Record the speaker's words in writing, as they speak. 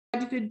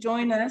could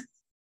join us.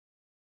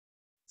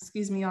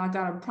 Excuse me, y'all, I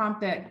got a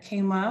prompt that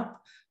came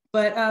up,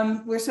 but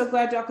we're so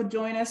glad y'all could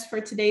join us for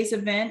today's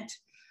event.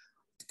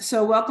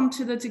 So welcome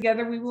to the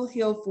Together We Will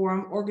Heal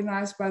Forum,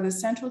 organized by the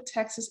Central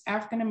Texas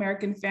African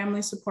American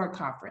Family Support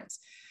Conference.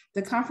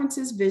 The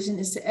conference's vision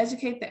is to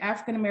educate the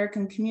African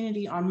American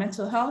community on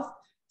mental health,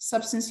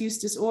 substance use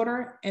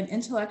disorder, and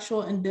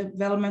intellectual and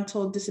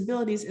developmental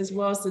disabilities, as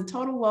well as the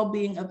total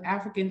well-being of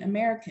African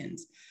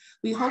Americans.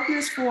 We hope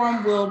this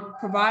forum will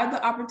provide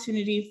the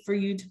opportunity for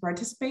you to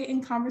participate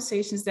in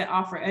conversations that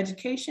offer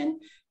education,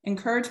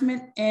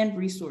 encouragement, and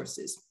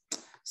resources.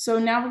 So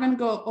now we're going to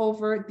go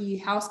over the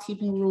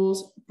housekeeping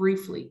rules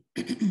briefly.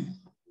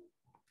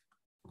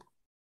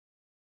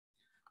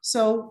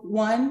 So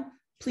 1,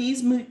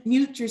 please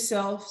mute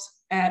yourselves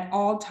at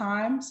all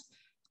times.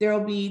 There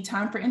will be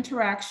time for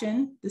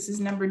interaction. This is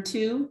number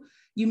 2.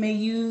 You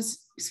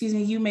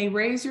may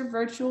raise your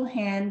virtual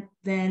hand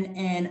then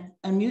and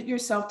unmute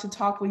yourself to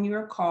talk when you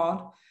are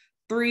called.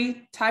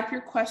 3, type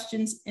your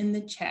questions in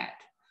the chat.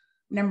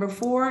 Number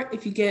 4,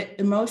 if you get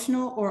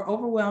emotional or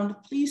overwhelmed,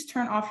 please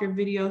turn off your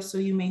video so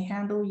you may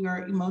handle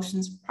your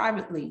emotions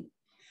privately.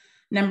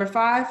 Number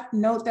 5,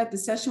 note that the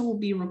session will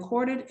be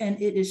recorded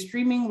and it is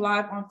streaming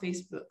live on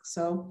Facebook,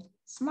 so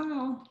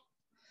smile.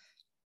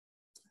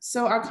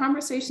 So our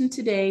conversation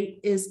today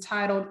is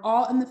titled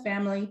All in the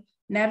Family,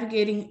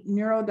 Navigating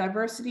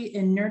Neurodiversity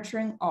and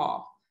Nurturing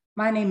All.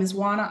 My name is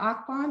Wana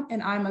Akban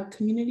and I'm a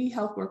community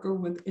health worker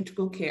with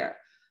Integral Care.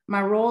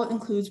 My role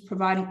includes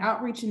providing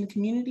outreach in the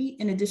community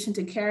in addition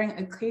to carrying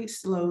a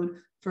caseload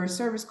for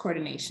service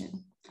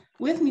coordination.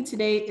 With me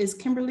today is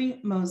Kimberly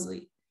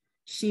Mosley.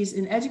 She's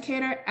an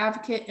educator,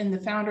 advocate, and the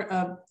founder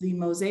of the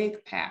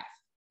Mosaic Path.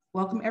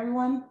 Welcome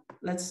everyone,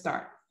 let's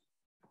start.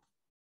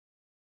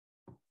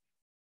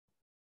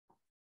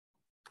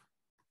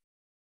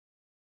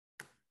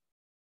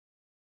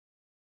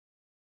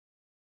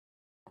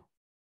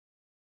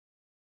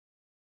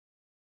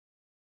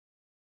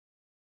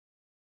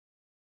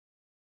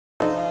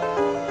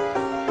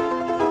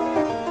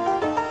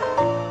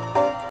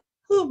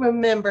 Who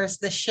remembers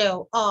the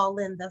show All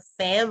in the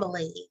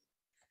Family?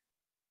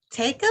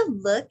 Take a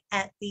look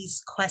at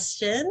these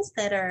questions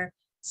that are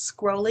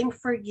scrolling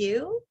for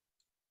you,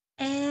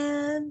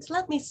 and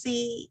let me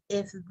see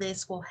if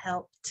this will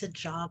help to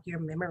jog your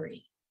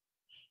memory.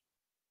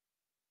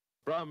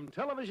 From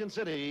Television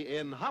City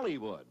in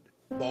Hollywood.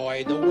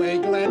 Boy, the way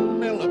Glenn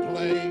Miller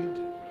played.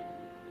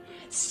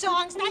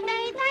 Songs that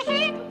made the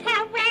hit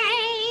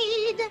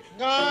parade.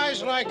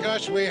 Guys like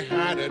us, we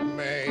had it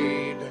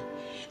made.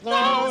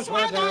 Those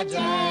were the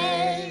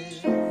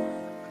days.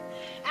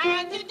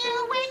 And you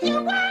knew when you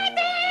were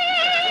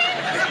there.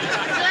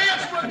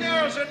 Dance for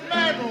girls and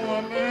men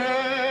were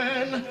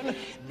men.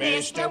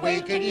 Mister,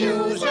 we could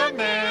use a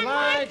man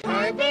like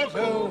Herbert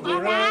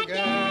Hoover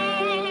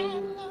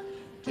again.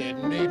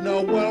 Didn't need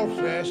no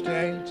welfare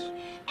state.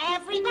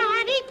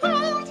 Everybody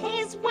pulled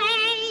his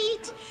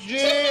weight.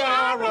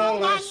 G.R.O.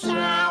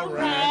 LaSalle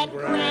ran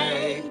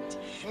great.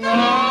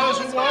 Those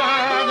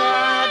were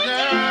the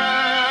days.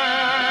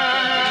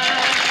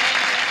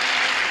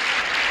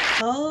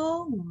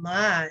 Oh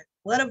my,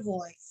 what a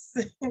voice.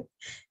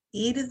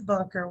 Edith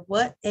Bunker,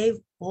 what a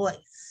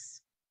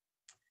voice.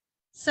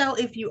 So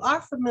if you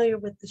are familiar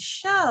with the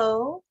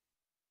show,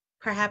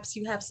 perhaps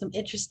you have some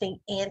interesting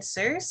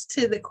answers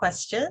to the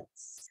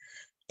questions.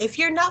 If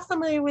you're not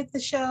familiar with the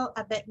show,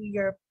 I bet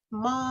your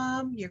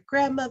mom, your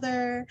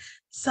grandmother,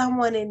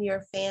 someone in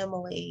your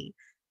family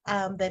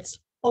that's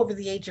over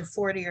the age of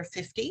 40 or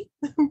 50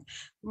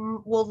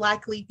 will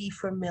likely be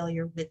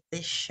familiar with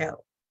this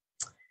show.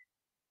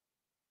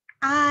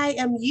 I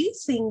am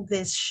using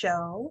this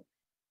show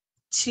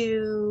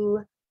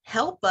to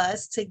help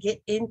us to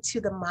get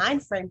into the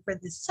mind frame for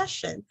this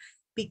session,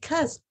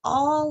 because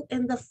All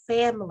in the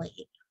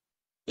Family,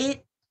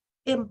 it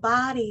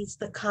embodies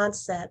the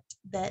concept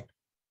that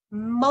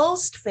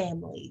most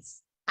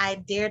families, I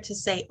dare to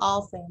say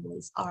all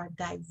families, are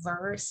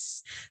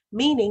diverse,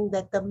 meaning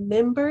that the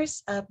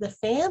members of the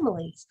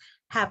families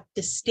have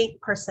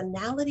distinct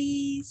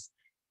personalities.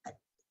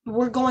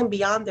 We're going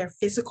beyond their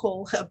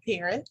physical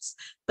appearance,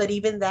 but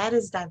even that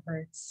is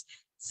diverse.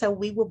 So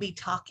we will be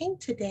talking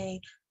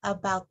today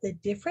about the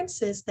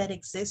differences that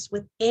exist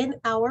within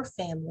our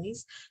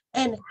families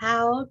and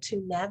how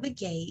to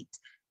navigate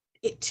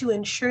it to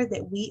ensure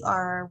that we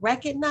are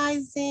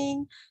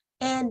recognizing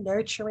and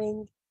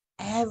nurturing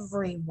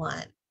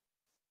everyone.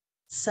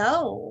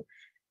 So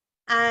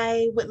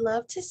I would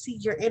love to see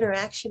your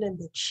interaction in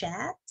the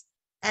chat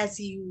as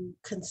you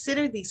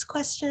consider these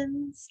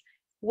questions.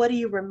 What do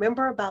you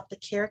remember about the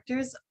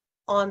characters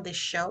on the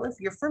show, if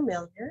you're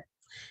familiar?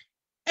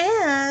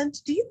 And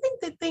do you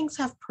think that things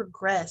have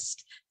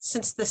progressed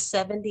since the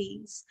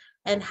 70s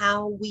and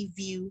how we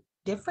view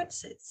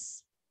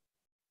differences?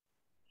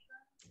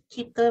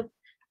 Keep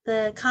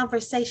the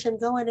conversation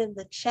going in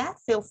the chat,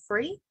 feel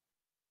free.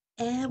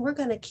 And we're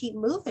gonna keep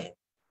moving.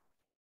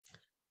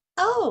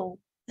 Oh,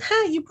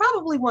 you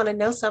probably wanna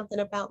know something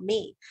about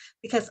me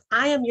because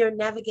I am your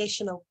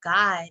navigational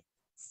guide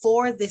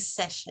for this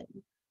session.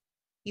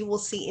 You will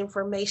see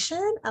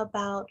information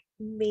about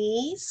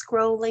me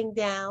scrolling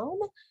down.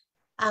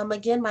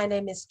 Again, my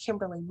name is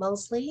Kimberly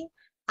Mosley.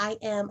 I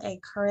am a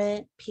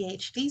current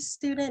PhD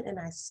student and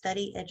I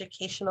study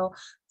educational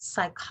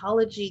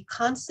psychology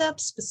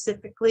concepts,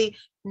 specifically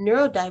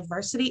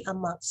neurodiversity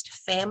amongst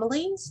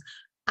families.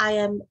 I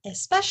am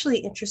especially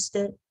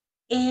interested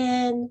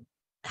in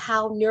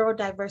how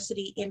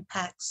neurodiversity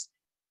impacts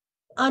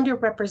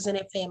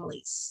underrepresented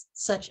families,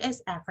 such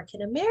as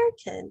African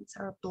Americans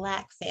or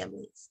Black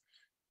families.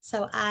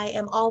 So I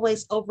am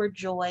always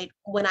overjoyed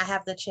when I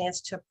have the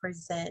chance to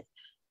present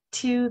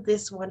to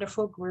this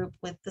wonderful group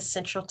with the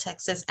Central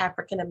Texas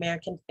African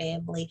American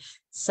Family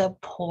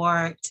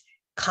Support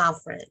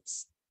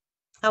Conference.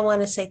 I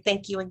want to say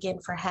thank you again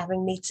for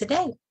having me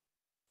today.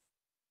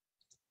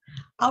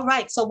 All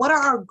right, so what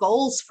are our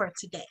goals for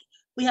today?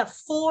 We have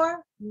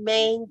 4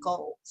 main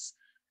goals.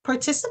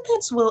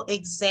 Participants will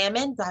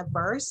examine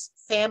diverse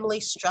family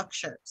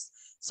structures.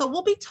 So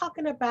we'll be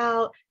talking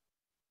about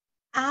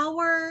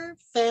our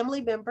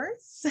family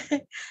members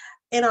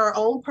in our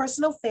own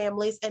personal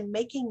families and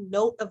making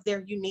note of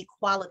their unique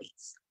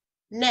qualities.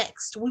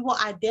 Next, we will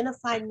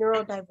identify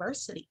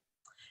neurodiversity.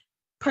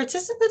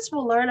 Participants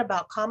will learn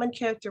about common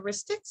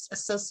characteristics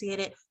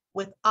associated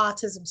with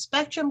autism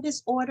spectrum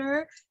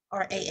disorder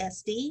or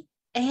ASD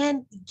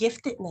and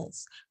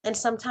giftedness. And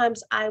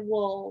sometimes I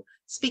will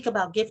speak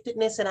about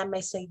giftedness and I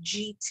may say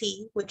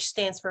GT, which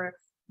stands for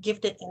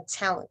gifted and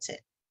talented,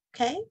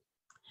 okay?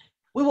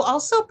 We will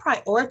also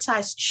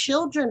prioritize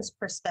children's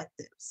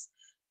perspectives.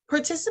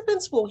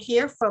 Participants will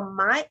hear from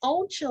my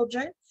own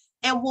children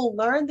and will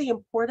learn the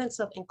importance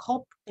of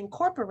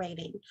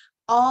incorporating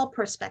all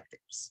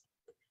perspectives.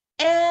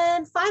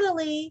 And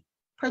finally,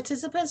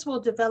 participants will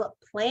develop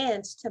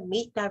plans to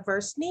meet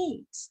diverse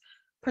needs.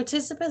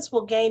 Participants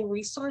will gain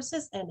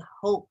resources and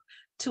hope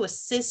to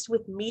assist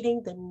with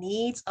meeting the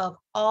needs of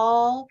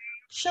all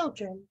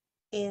children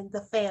in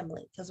the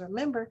family. Because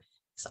remember,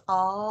 it's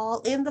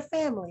all in the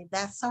family.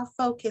 That's our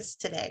focus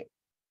today.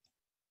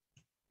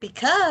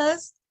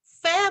 Because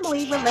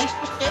family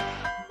relationships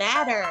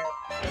matter.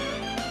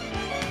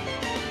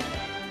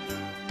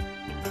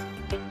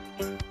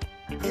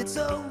 It's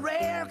a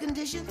rare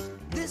condition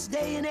this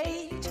day and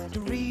age to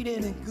read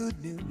any good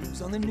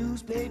news on the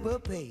newspaper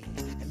page.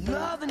 And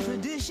love and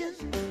tradition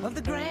of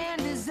the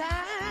grand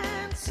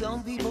design,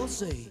 some people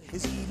say,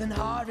 is even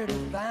harder to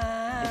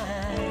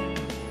find.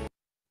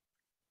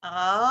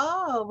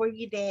 Oh, were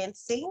you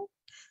dancing?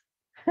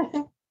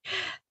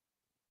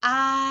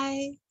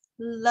 I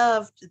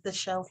loved the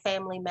show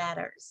Family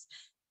Matters.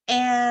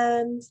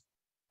 And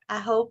I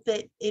hope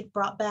that it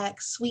brought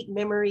back sweet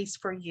memories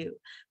for you.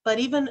 But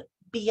even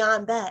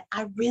beyond that,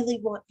 I really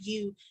want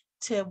you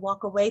to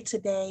walk away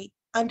today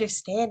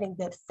understanding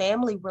that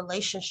family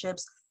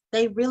relationships,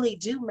 they really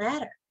do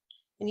matter.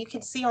 And you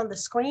can see on the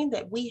screen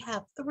that we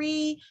have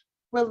 3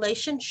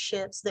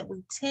 relationships that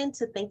we tend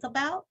to think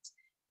about.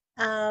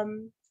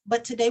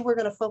 But today we're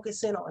going to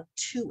focus in on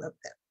 2 of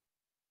them.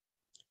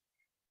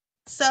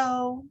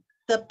 So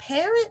the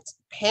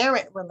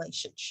parent-parent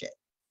relationship.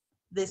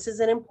 This is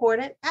an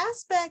important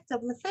aspect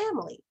of the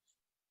family.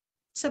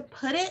 To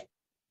put it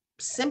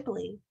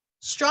simply,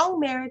 strong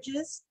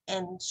marriages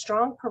and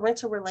strong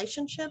parental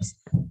relationships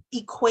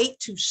equate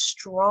to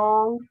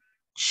strong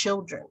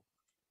children.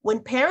 When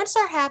parents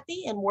are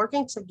happy and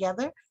working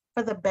together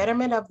for the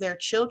betterment of their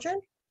children,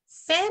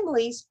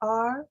 families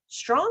are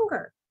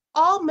stronger,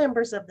 all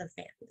members of the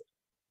family.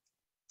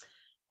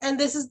 And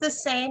this is the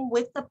same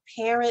with the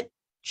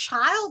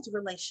parent-child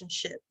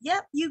relationship.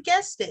 Yep, you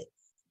guessed it.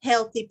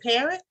 Healthy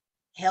parent,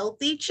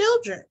 healthy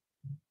children.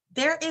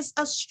 There is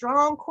a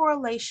strong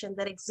correlation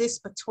that exists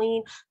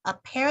between a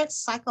parent's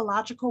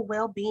psychological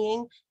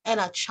well-being and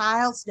a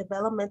child's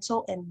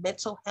developmental and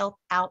mental health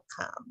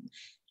outcome.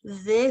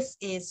 This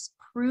is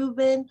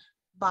proven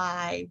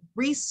by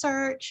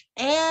research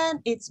and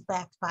it's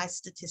backed by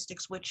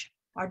statistics, which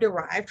are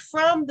derived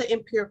from the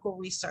empirical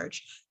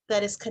research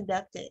that is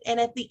conducted. And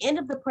at the end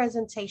of the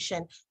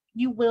presentation,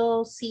 you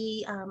will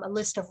see a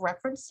list of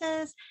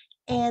references,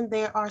 and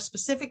there are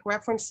specific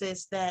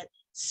references that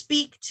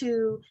speak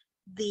to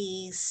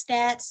the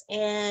stats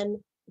and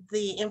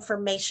the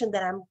information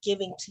that I'm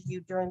giving to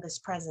you during this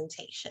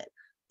presentation.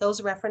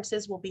 Those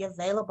references will be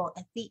available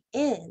at the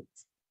end.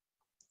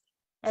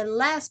 And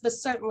last but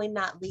certainly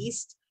not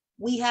least,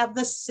 we have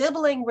the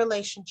sibling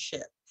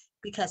relationship,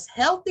 because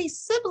healthy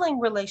sibling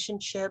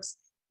relationships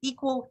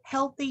equal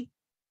healthy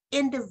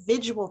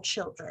individual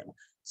children.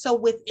 So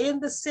within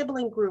the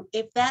sibling group,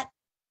 if that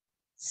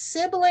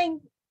sibling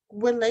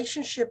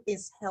relationship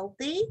is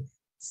healthy,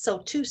 so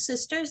 2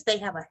 sisters, they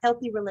have a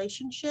healthy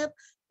relationship,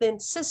 then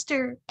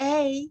sister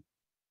A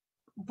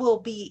will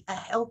be a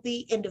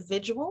healthy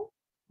individual,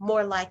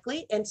 more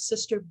likely, and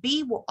sister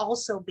B will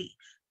also be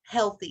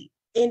healthy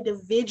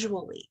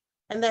individually.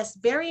 And that's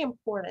very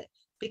important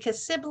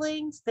because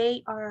siblings,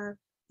 they are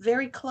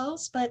very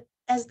close, but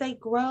as they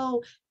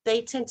grow,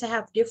 they tend to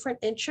have different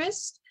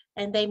interests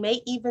and they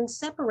may even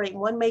separate.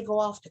 One may go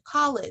off to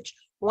college,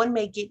 one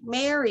may get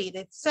married,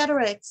 et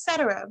cetera, et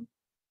cetera.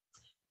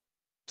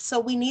 So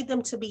we need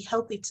them to be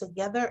healthy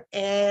together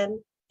and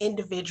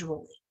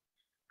individually.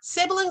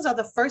 Siblings are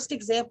the first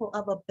example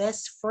of a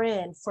best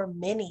friend for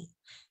many.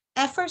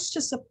 Efforts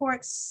to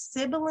support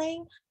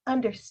sibling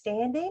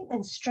understanding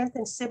and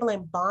strengthen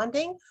sibling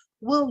bonding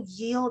will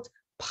yield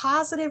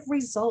positive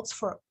results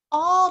for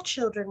all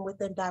children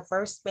within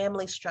diverse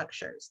family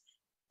structures.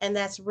 And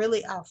that's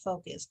really our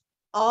focus,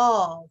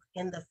 all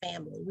in the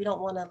family. We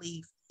don't want to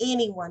leave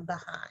anyone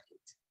behind.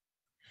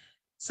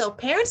 So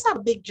parents have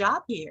a big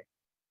job here.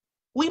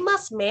 We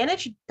must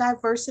manage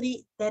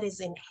diversity that is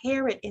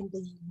inherent in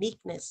the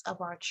uniqueness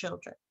of our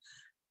children.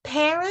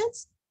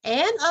 Parents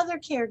and other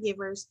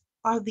caregivers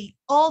are the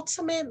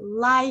ultimate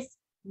life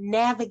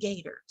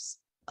navigators,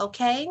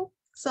 okay?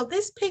 So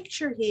this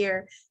picture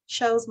here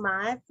shows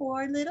my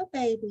 4 little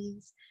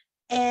babies,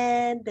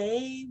 and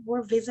they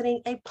were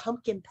visiting a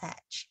pumpkin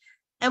patch.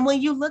 And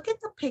when you look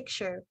at the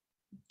picture,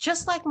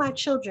 just like my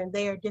children,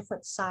 they are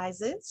different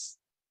sizes.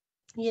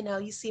 You know,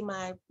 you see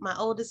my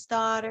oldest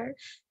daughter,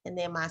 and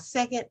then my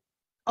second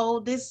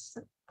oldest,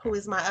 who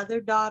is my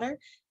other daughter,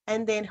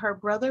 and then her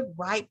brother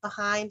right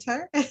behind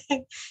her.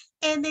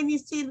 And then you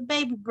see the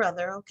baby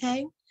brother,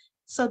 okay?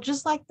 So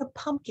just like the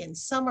pumpkin,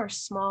 some are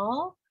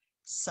small,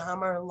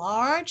 some are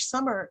large,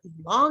 some are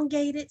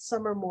elongated,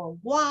 some are more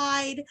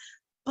wide,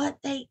 but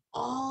they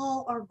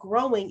all are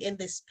growing in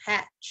this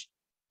patch,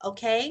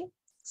 okay?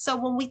 So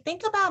when we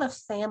think about a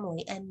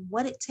family and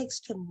what it takes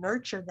to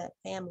nurture that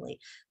family,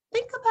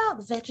 think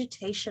about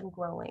vegetation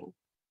growing.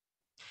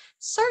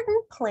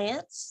 Certain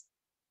plants,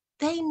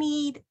 they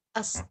need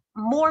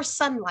more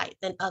sunlight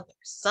than others.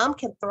 Some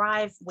can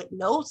thrive with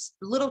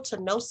little to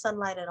no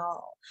sunlight at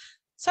all.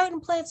 Certain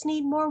plants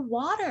need more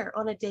water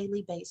on a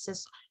daily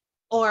basis,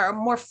 or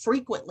more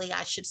frequently,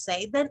 I should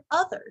say, than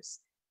others.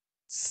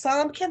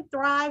 Some can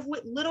thrive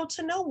with little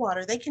to no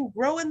water. They can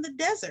grow in the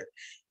desert.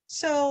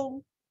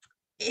 So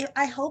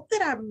I hope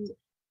that I'm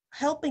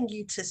helping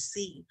you to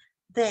see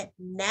that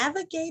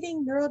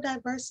navigating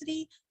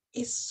neurodiversity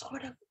is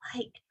sort of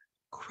like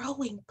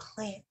growing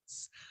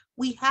plants.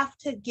 We have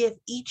to give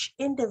each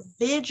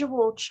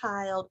individual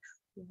child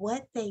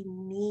what they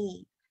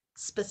need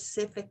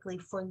specifically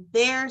for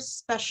their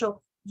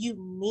special,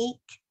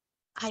 unique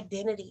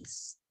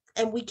identities.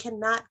 And we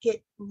cannot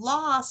get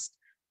lost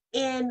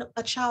in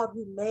a child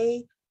who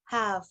may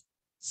have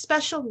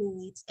special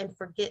needs and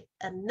forget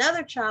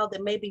another child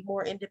that may be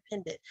more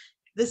independent.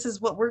 This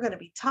is what we're going to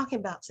be talking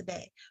about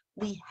today.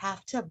 We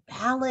have to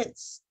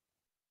balance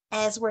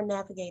as we're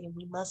navigating.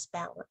 We must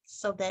balance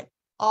so that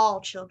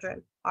all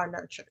children are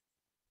nurtured.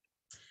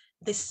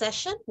 This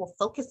session will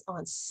focus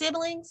on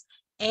siblings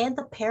and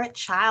the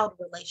parent-child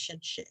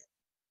relationship.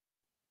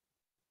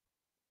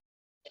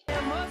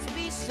 There must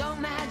be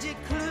some magic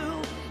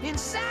clue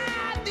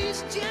inside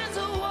these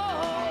gentle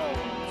walls,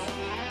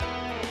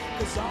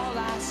 'cause all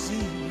I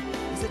see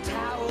is a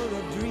tower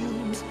of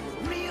dreams,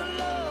 real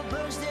love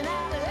bursting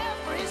out of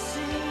every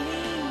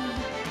scene.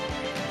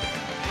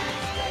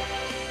 As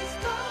days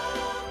go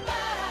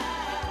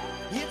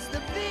by, it's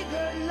the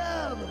bigger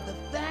love of the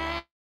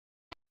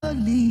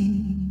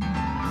family.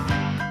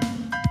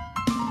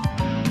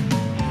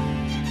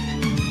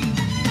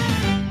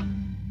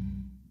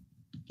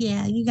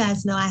 Yeah, you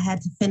guys know I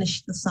had to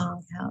finish the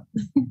song out.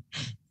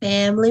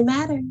 Family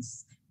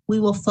matters. We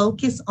will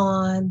focus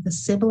on the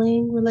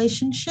sibling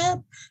relationship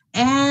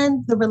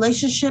and the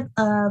relationship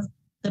of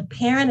the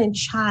parent and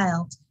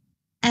child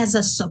as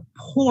a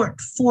support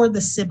for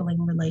the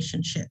sibling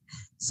relationship.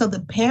 So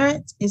the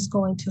parent is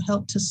going to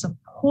help to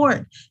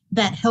support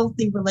that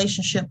healthy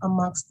relationship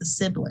amongst the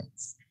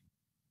siblings.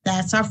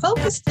 That's our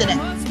focus today.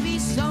 There must be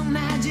some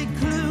magic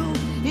clue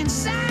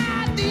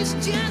inside these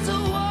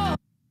gentle walls.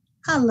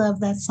 I love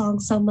that song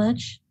so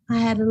much. I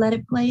had to let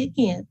it play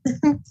again.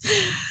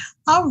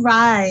 All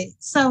right.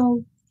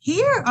 So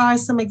here are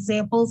some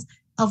examples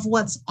of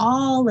what's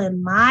all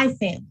in my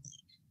family.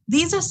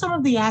 These are some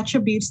of the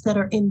attributes that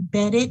are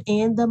embedded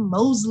in the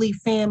Mosley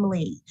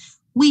family.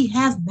 We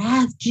have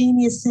math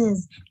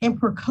geniuses and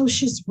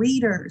precocious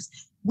readers.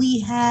 We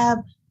have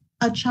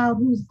a child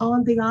who's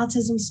on the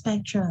autism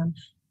spectrum,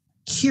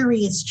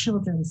 curious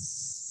children,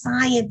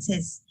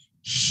 scientists,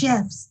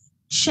 chefs,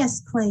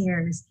 chess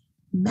players,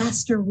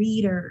 master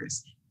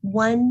readers,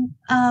 one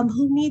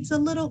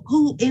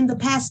who in the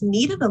past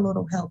needed a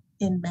little help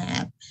in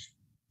math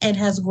and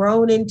has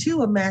grown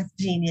into a math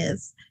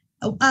genius.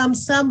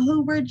 Some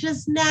who were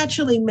just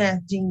naturally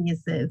math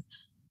geniuses,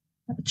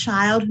 a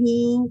child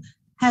who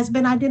has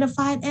been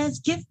identified as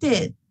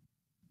gifted,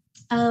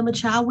 a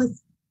child with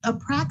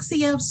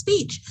apraxia of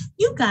speech.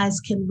 You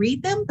guys can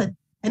read them, but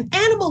an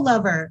animal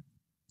lover,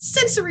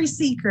 sensory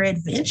seeker,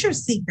 adventure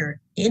seeker,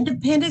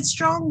 independent,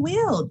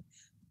 strong-willed.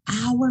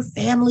 Our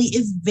family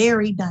is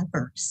very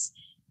diverse.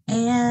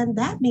 And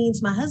that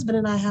means my husband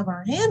and I have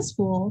our hands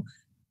full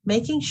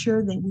making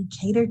sure that we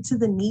cater to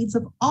the needs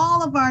of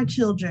all of our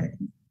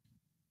children.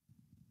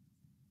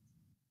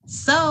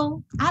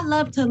 So I'd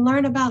love to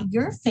learn about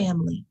your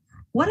family.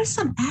 What are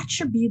some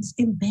attributes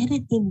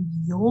embedded in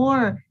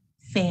your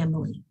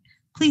family?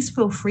 Please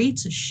feel free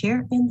to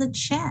share in the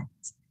chat.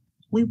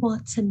 We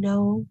want to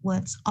know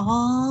what's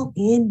all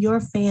in your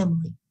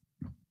family.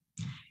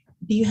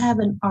 Do you have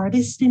an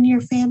artist in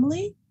your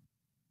family?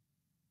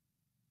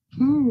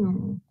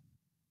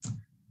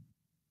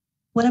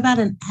 What about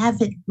an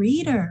avid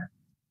reader?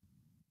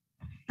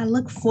 I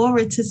look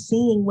forward to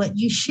seeing what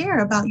you share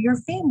about your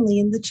family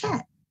in the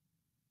chat.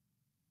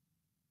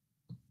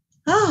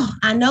 Oh,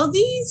 I know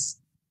these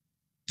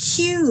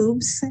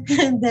cubes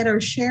that are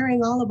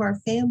sharing all of our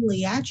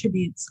family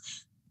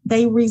attributes,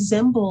 they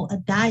resemble a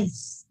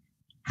dice.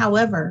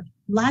 However,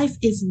 life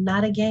is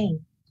not a game.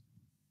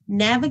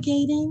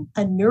 Navigating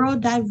a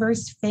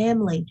neurodiverse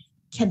family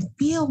can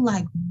feel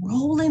like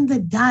rolling the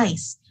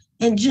dice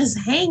and just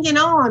hanging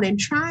on and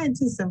trying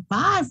to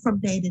survive from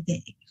day to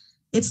day.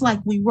 It's like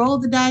we roll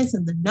the dice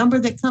and the number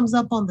that comes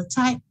up on the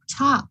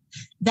top,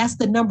 that's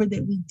the number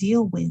that we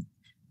deal with.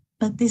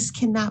 But this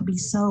cannot be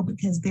so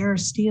because there are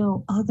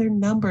still other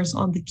numbers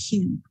on the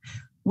cube.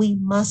 We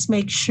must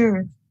make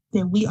sure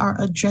that we are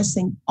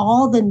addressing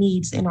all the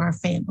needs in our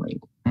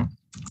family.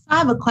 I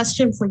have a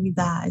question for you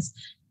guys.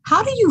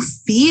 How do you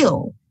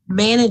feel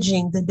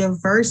managing the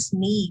diverse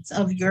needs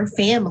of your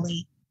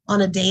family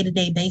on a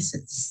day-to-day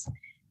basis?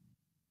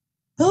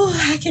 Oh,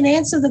 I can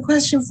answer the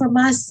question for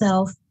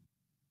myself.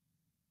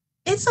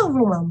 It's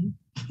overwhelming.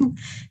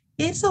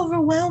 It's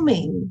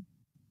overwhelming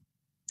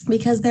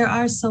because there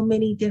are so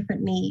many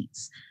different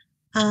needs.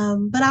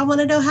 But I want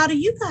to know, how do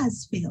you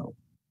guys feel?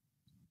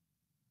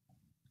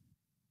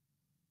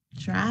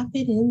 Drop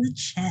it in the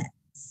chat.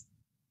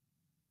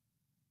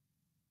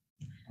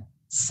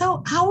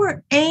 So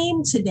our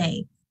aim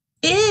today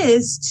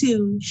is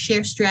to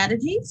share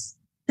strategies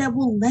that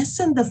will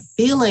lessen the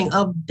feeling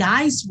of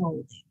dice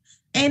rolling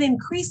and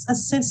increase a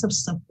sense of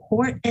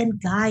support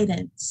and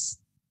guidance.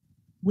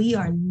 We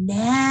are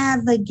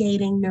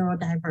navigating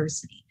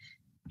neurodiversity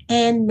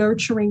and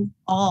nurturing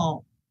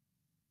all.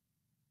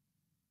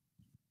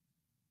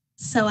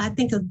 So I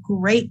think a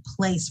great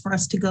place for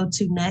us to go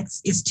to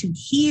next is to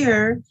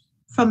hear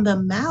from the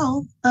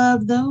mouth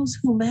of those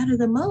who matter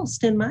the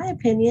most, in my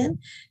opinion,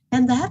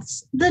 and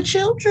that's the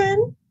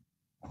children.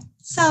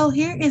 So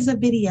here is a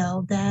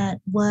video that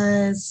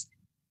was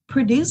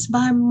produced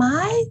by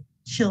my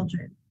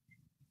children.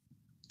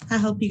 I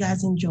hope you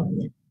guys enjoy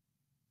it.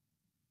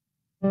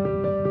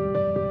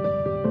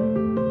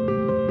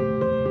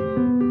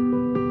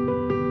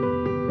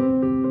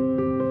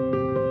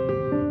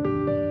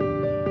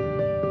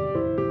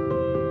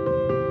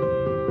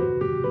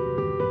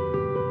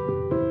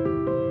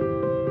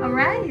 All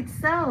right,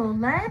 so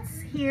let's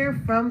hear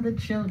from the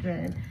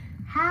children.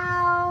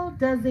 How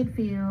does it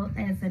feel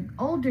as an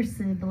older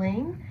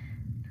sibling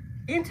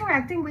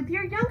interacting with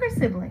your younger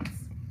siblings?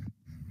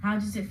 How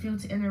does it feel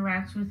to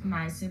interact with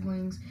my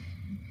siblings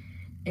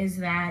is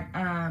that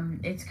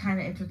it's kind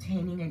of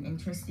entertaining and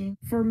interesting.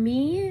 For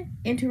me,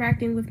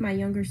 interacting with my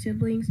younger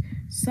siblings,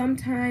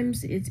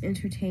 sometimes it's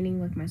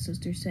entertaining, like my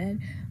sister said,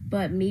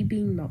 but me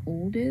being the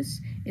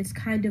oldest, it's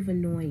kind of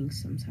annoying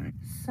sometimes.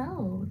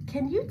 So,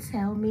 can you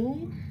tell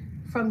me,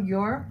 from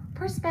your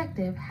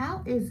perspective,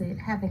 how is it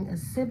having a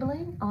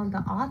sibling on the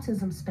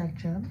autism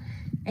spectrum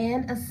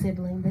and a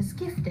sibling that's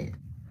gifted?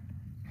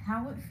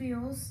 How it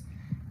feels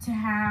to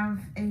have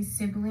a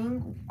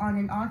sibling on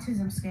an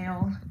autism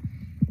scale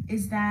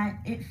is that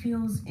it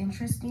feels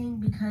interesting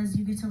because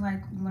you get to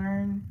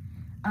learn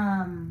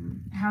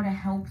how to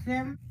help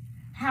them.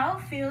 How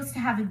it feels to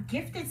have a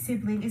gifted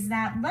sibling is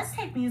that, let's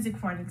take music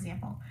for an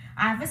example.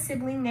 I have a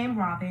sibling named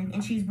Robin,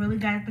 and she's really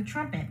good at the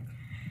trumpet.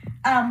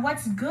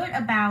 What's good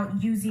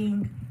about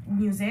using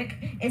music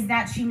is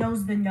that she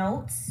knows the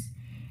notes,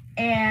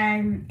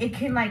 and it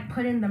can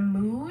put in the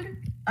mood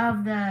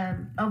of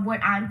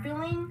what I'm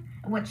feeling,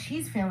 what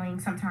she's feeling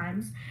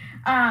sometimes.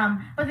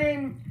 But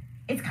then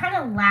it's kind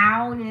of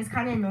loud and it's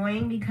kind of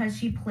annoying because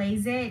she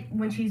plays it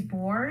when she's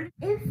bored.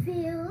 It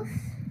feels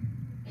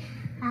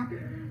happy.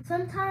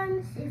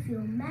 Sometimes it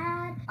feels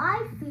mad.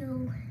 I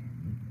feel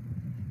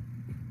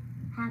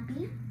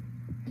happy,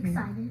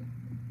 excited.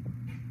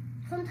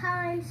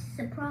 Sometimes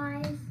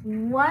surprised.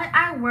 What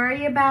I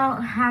worry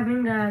about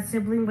having a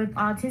sibling with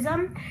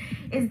autism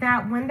is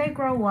that when they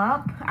grow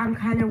up, I'm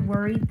kind of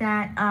worried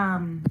that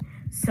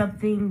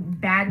something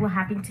bad will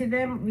happen to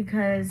them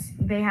because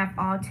they have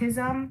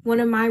autism. One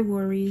of my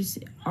worries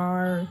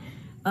are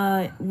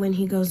when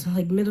he goes to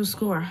middle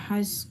school or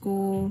high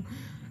school,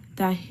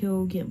 that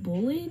he'll get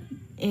bullied,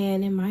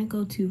 and it might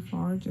go too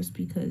far just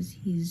because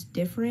he's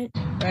different.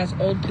 As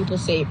old people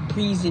say,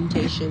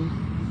 presentation.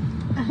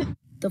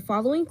 The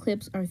following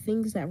clips are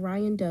things that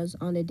Ryan does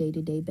on a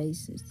day-to-day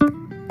basis.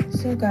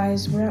 So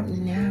guys, we're out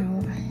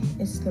now.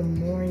 It's the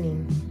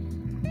morning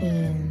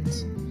and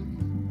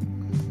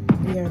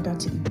we are about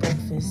to eat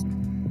breakfast.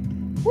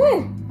 What?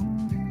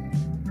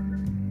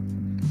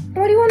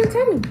 What do you want to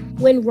tell me?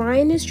 When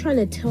Ryan is trying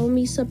to tell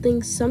me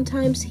something,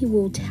 sometimes he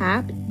will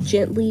tap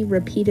gently,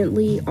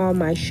 repeatedly on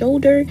my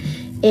shoulder,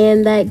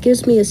 and that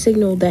gives me a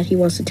signal that he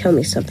wants to tell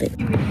me something.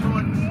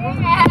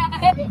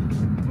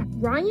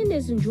 Ryan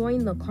is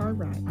enjoying the car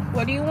ride.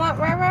 What do you want,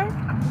 Rara?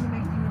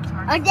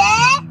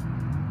 Okay.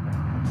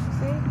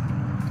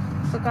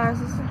 So guys,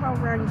 this is how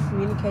Ryan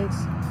communicates.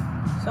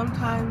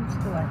 Sometimes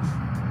he like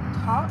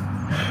talks,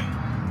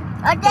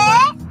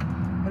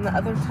 and the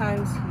other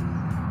times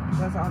he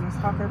goes on his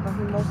talker, but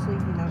he mostly,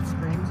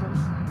 screams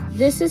him.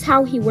 This is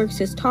how he works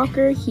his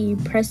talker. He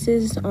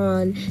presses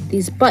on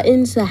these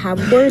buttons that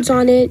have words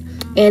on it,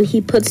 and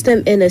he puts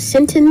them in a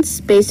sentence,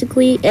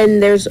 basically,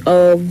 and there's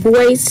a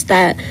voice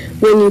that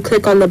when you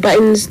click on the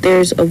buttons,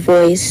 there's a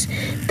voice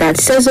that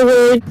says a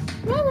word.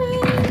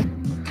 Mama,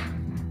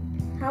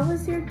 how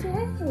was your day?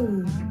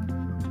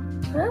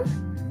 Huh?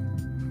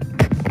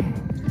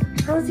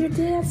 How was your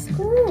day at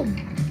school?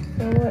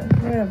 Or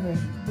whatever.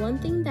 One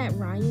thing that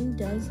Ryan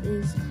does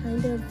is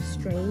kind of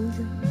strange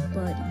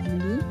but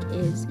unique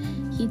is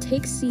he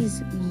takes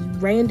these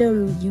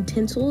random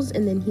utensils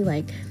and then he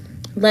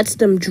lets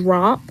them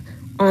drop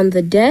on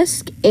the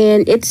desk,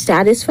 and it's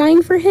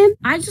satisfying for him.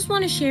 I just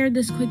want to share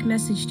this quick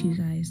message to you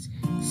guys.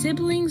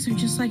 Siblings are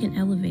just like an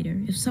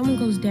elevator. If someone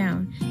goes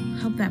down,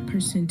 help that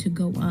person to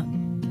go up.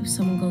 If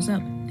someone goes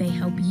up, they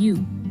help you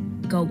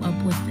go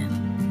up with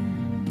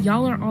them.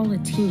 Y'all are all a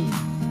team.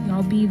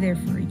 Y'all be there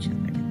for each other.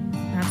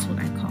 That's what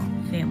I call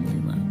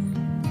family love.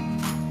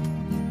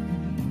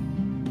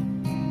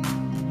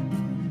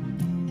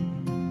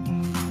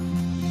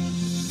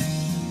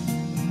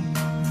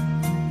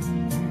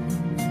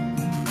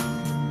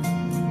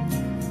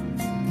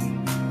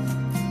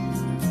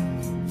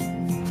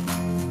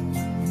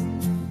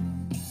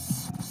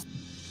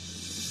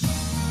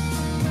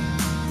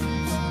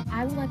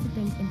 I would like to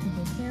thank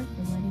Integral Care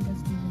for letting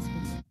us do this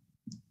video.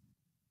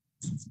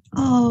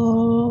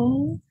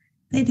 Oh,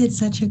 they did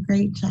such a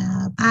great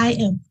job. I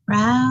am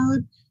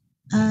proud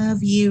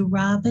of you,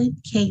 Robin,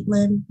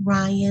 Caitlin,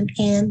 Ryan,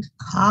 and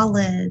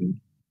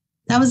Colin.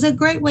 That was a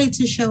great way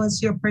to show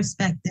us your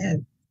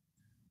perspective.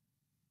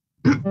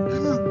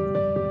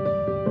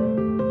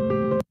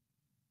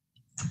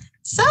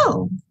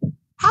 So,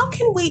 how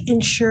can we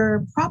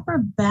ensure proper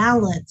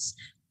balance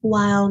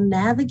while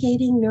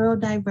navigating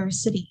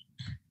neurodiversity?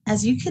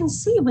 As you can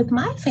see with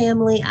my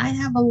family, I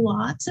have a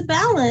lot to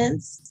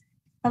balance,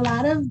 a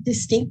lot of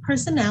distinct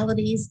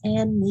personalities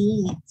and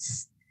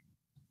needs.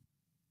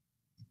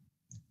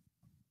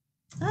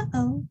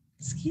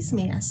 Excuse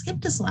me, I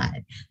skipped a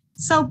slide.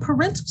 So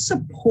parental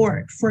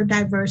support for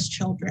diverse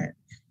children.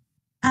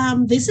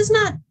 This is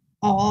not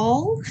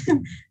all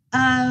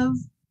of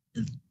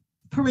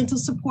parental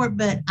support,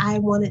 but I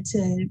wanted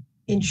to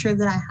ensure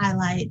that I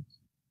highlight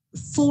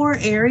 4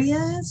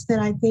 areas that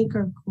I think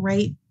are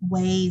great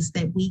ways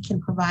that we can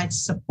provide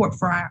support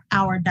for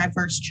our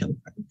diverse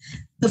children.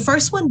 The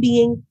first one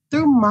being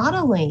through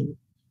modeling.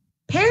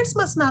 Parents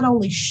must not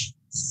only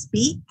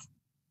speak,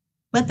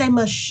 but they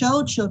must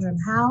show children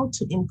how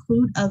to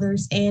include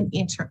others and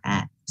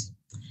interact.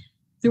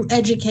 Through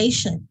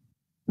education,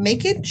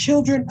 making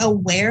children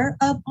aware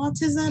of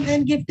autism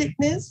and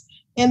giftedness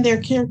and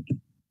their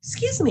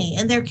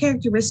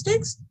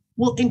characteristics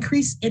will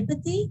increase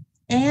empathy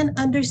and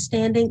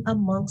understanding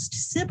amongst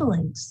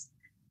siblings.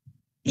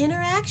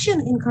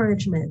 Interaction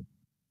encouragement.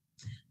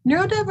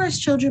 Neurodiverse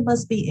children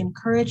must be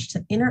encouraged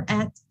to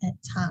interact at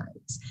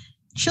times.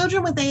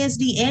 Children with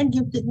ASD and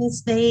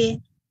giftedness, they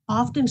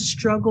often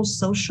struggle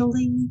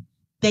socially.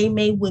 They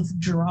may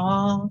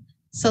withdraw.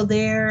 So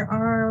they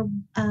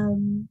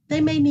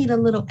may need a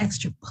little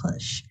extra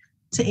push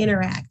to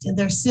interact, and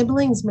their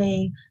siblings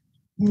may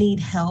need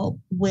help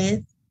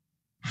with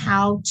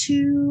how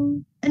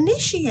to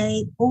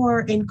initiate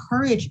or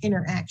encourage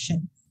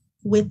interaction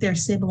with their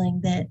sibling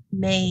that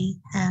may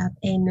have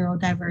a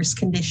neurodiverse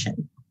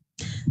condition.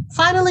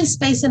 Finally,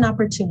 space and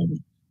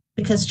opportunity,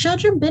 because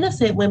children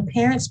benefit when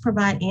parents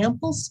provide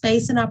ample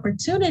space and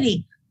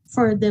opportunity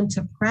for them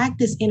to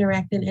practice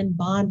interacting and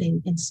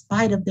bonding in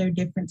spite of their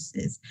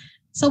differences.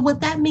 So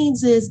what that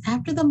means is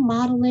after the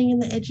modeling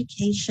and the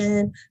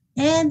education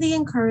and the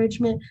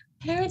encouragement,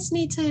 parents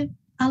need to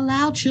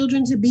allow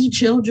children to be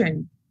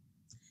children.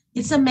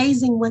 It's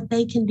amazing what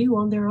they can do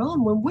on their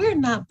own when we're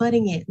not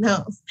butting it.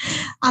 No,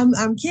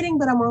 I'm kidding,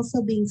 but I'm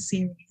also being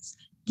serious.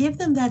 Give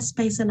them that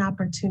space and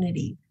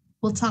opportunity.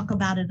 We'll talk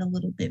about it a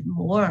little bit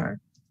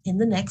more in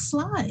the next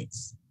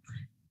slides.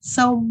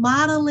 So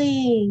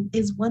modeling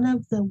is one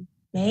of the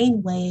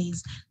main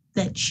ways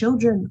that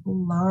children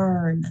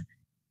learn.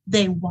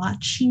 They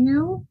watch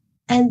you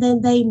and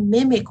then they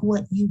mimic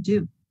what you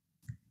do.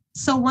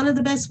 So one of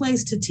the best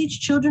ways to teach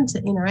children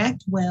to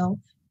interact well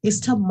is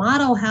to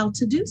model how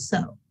to do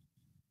so.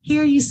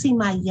 Here you see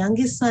my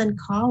youngest son,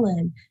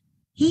 Colin.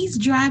 He's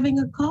driving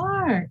a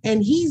car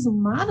and he's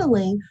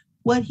modeling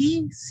what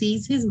he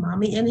sees his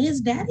mommy and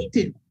his daddy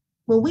do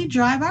when we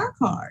drive our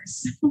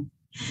cars.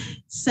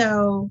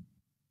 So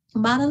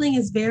modeling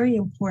is very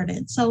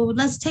important. So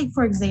let's take,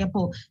 for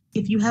example,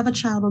 if you have a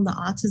child on the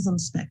autism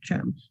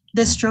spectrum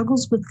that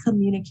struggles with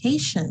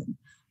communication,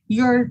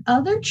 your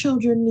other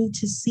children need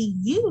to see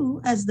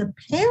you as the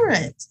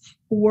parent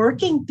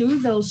working through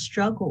those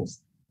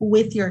struggles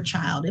with your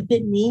child. If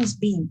it means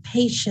being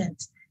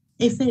patient,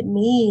 if it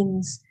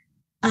means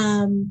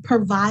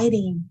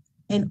providing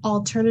an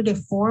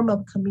alternative form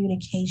of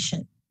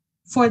communication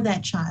for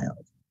that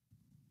child.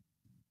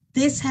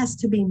 This has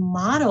to be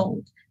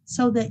modeled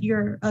so that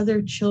your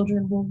other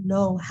children will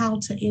know how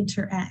to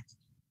interact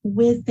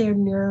with their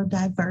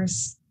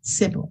neurodiverse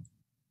sibling.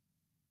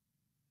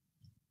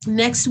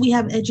 Next, we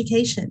have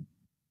education.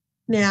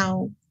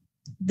 Now,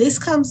 this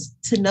comes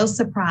to no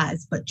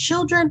surprise, but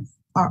children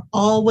are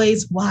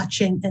always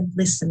watching and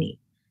listening.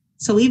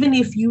 So even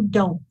if you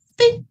don't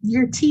think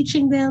you're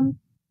teaching them,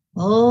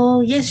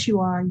 oh, yes, you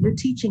are. You're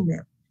teaching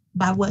them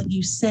by what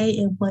you say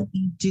and what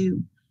you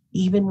do,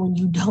 even when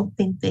you don't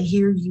think they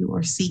hear you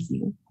or see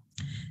you.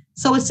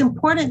 So it's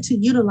important to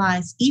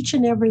utilize each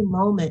and every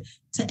moment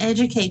to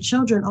educate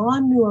children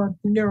on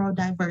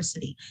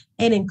neurodiversity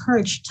and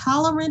encourage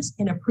tolerance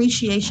and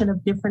appreciation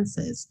of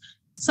differences.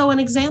 So an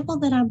example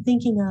that I'm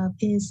thinking of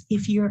is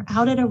if you're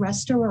out at a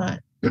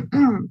restaurant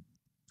and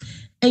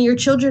your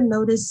children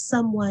notice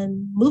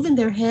someone moving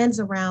their hands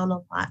around a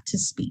lot to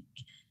speak.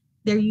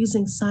 They're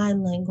using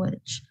sign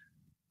language.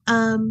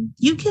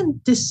 You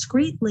can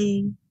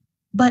discreetly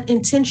but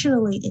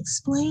intentionally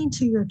explain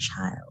to your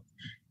child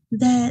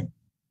that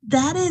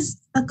that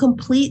is a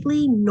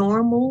completely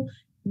normal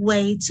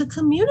way to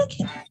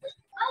communicate.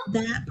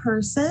 That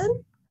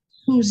person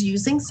who's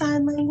using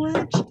sign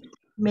language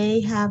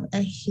may have a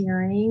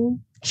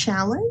hearing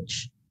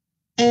challenge,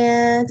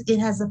 and it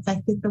has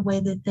affected the way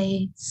that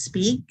they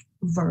speak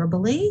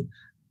verbally,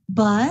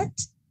 but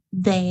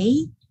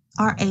they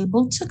are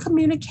able to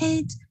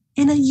communicate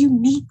in a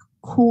unique,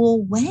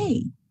 cool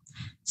way.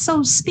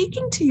 So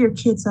speaking to your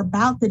kids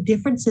about the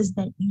differences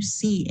that you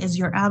see as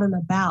you're out and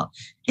about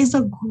is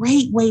a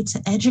great way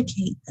to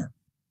educate them.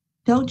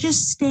 Don't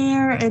just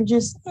stare and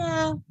just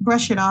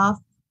brush it off.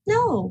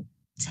 No,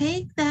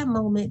 take that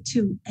moment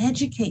to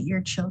educate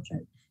your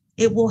children.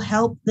 It will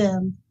help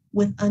them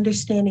with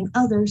understanding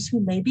others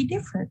who may be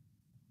different.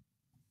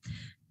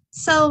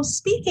 So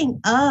speaking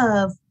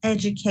of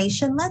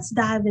education, let's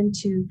dive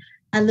into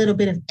a little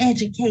bit of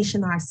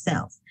education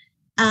ourselves.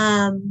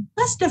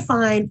 Let's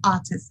define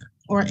autism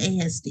or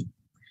ASD.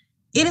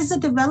 It is a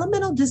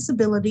developmental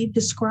disability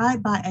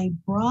described by a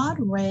broad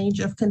range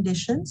of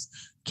conditions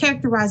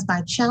characterized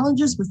by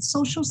challenges with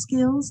social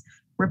skills,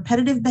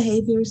 repetitive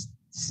behaviors,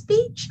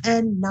 speech,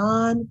 and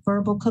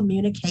nonverbal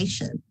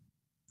communication.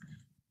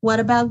 What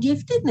about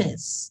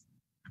giftedness?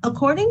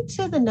 According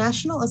to the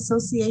National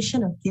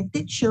Association of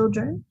Gifted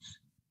Children,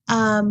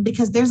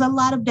 because there's a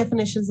lot of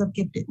definitions of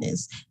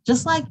giftedness,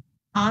 just like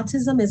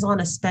autism is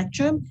on a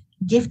spectrum,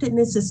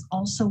 giftedness is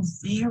also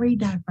very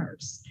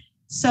diverse.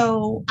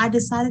 So I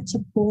decided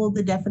to pull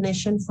the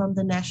definition from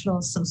the National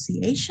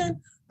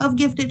Association of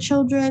Gifted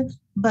Children,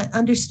 but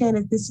understand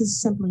that this is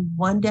simply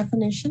one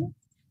definition,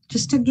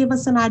 just to give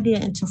us an idea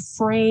and to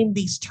frame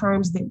these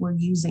terms that we're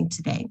using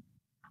today.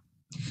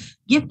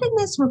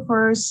 Giftedness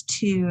refers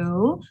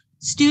to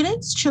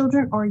students,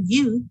 children, or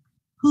youth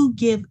who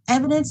give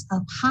evidence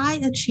of high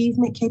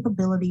achievement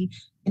capability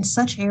in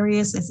such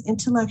areas as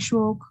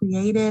intellectual,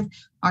 creative,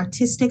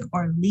 artistic,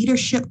 or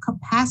leadership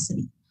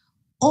capacity,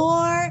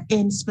 or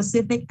in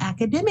specific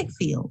academic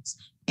fields,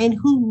 and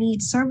who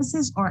need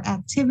services or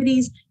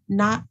activities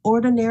not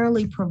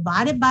ordinarily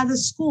provided by the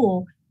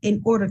school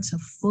in order to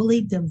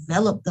fully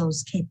develop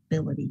those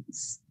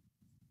capabilities.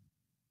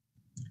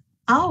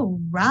 All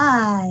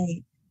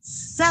right.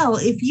 So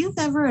if you've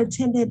ever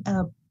attended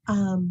a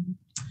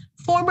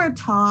former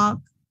talk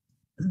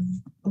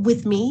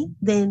with me,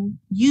 then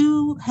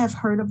you have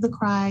heard of the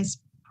CRISE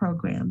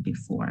program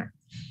before.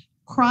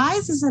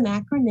 CRISE is an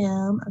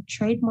acronym, a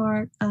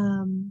trademark,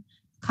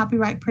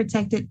 copyright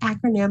protected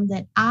acronym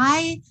that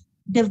I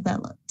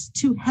developed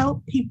to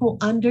help people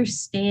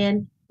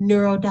understand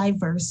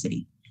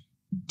neurodiversity.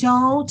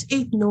 Don't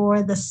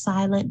ignore the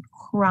silent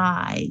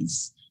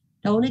cries.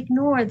 Don't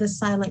ignore the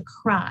silent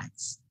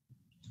cries.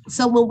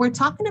 So when we're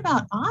talking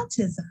about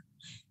autism,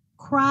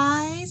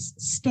 CRISE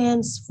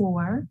stands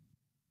for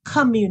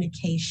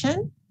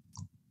communication,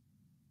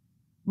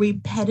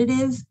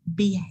 repetitive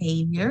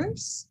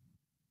behaviors,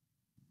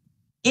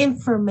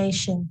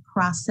 information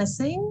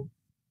processing,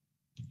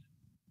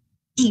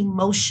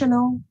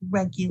 emotional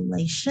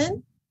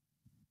regulation,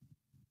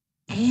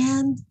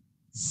 and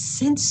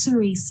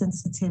sensory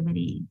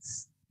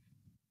sensitivities.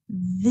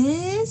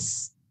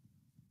 This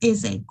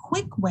is a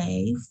quick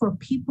way for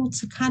people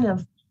to kind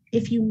of,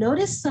 if you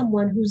notice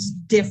someone who's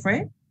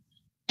different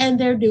and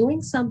they're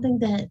doing something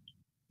that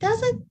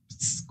doesn't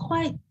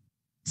quite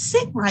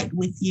sit right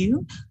with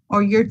you,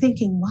 or you're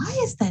thinking, why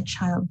is that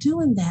child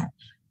doing that?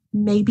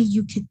 Maybe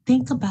you could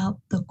think about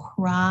the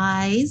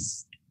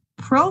CRISE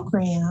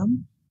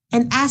program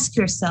and ask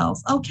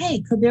yourself,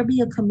 okay, could there be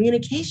a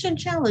communication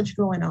challenge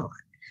going on?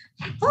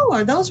 Oh,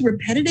 are those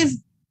repetitive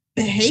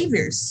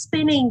behaviors,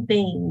 spinning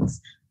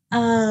things,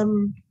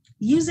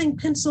 using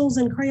pencils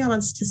and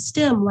crayons to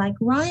stem like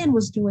Ryan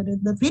was doing in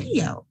the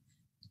video?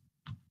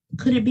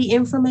 Could it be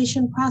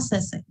information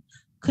processing?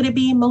 Could it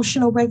be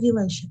emotional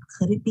regulation?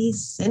 Could it be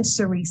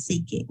sensory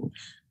seeking?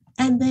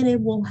 And then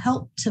it will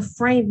help to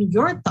frame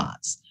your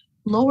thoughts,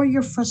 lower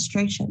your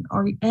frustration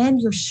and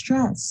your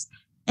stress,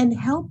 and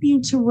help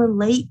you to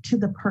relate to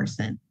the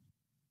person.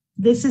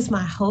 This is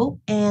my hope,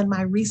 and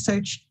my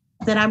research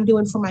that I'm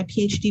doing for my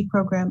PhD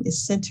program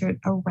is centered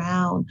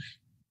around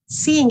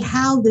seeing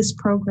how this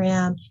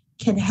program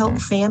can help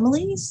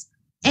families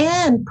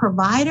and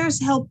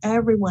providers, help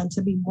everyone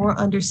to be more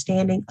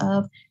understanding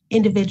of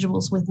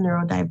individuals with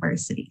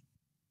neurodiversity.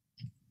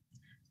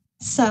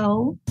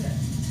 So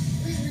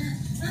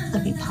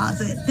let me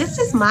pause it. This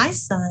is my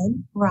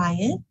son,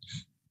 Ryan,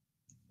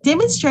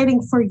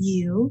 demonstrating for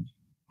you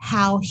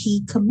how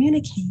he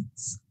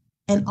communicates,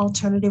 an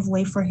alternative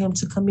way for him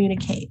to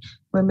communicate.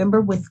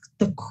 Remember, with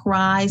the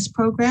CRIES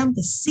program,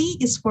 the C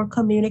is for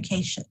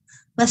communication.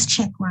 Let's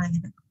check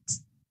Ryan out.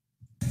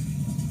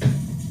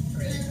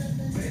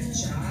 Good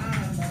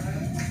job, bud.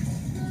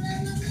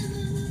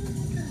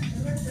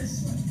 How about this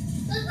one?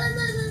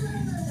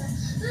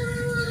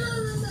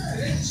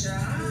 Good job.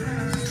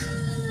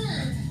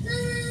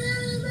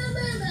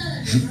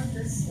 How about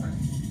this one?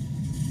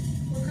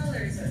 What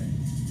color is it?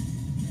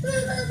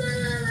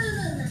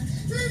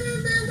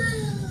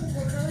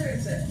 What color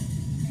is it?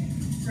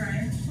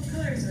 Brian, what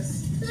color is this?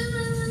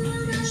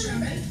 Can you show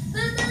me?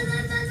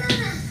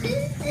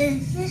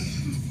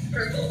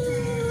 Purple.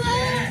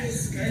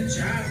 Yes, good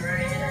job,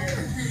 Ryan.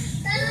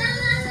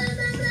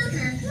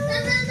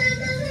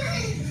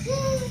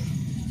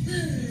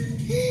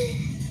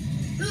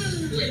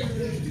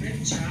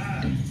 Good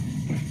job.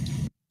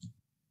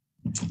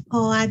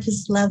 Oh, I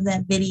just love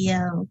that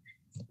video.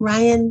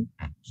 Ryan,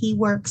 he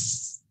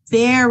works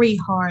very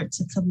hard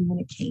to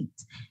communicate.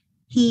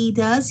 He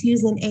does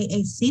use an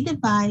AAC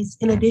device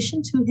in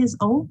addition to his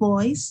own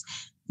voice,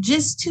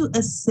 just to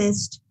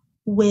assist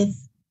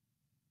with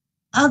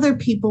other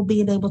people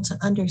being able to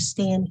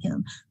understand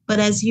him. But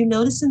as you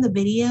notice in the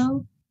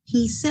video,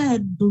 he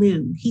said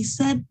blue, he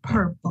said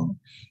purple,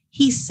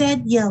 he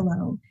said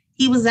yellow.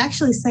 He was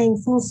actually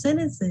saying full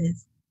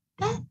sentences.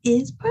 That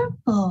is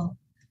purple,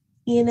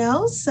 you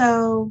know?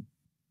 So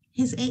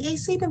his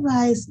AAC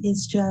device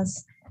is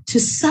just to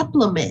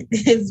supplement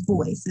his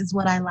voice, is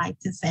what I like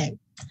to say.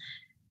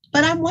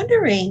 But I'm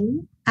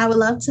wondering, I would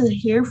love to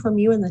hear from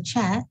you in the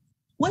chat.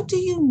 What do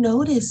you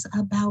notice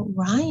about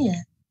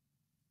Ryan?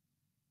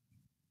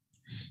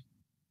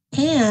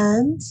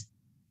 And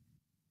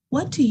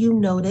what do you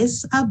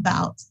notice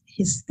about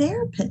his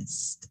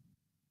therapist?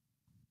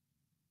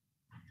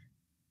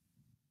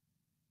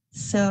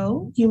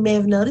 So you may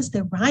have noticed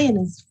that Ryan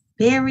is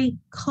very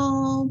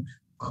calm,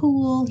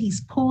 cool,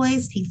 he's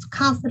poised, he's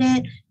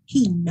confident,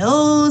 he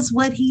knows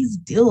what he's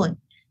doing,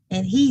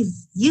 and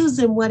he's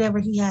using whatever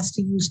he has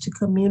to use to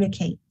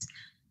communicate.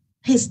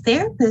 His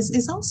therapist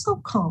is also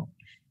calm.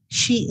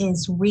 She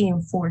is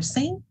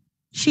reinforcing,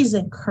 she's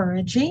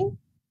encouraging.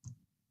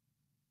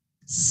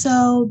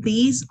 So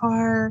these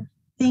are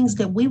things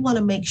that we want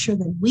to make sure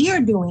that we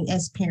are doing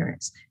as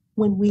parents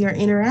when we are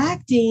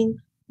interacting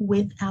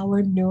with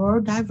our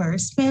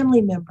neurodiverse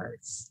family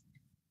members.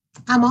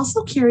 I'm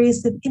also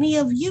curious if any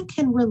of you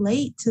can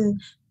relate to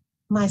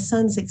my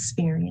son's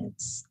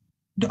experience,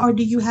 or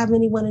do you have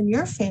anyone in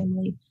your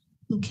family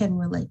who can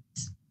relate?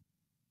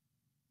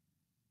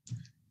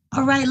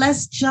 All right,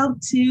 let's jump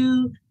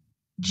to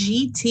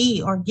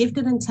GT, or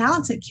gifted and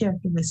talented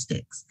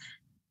characteristics.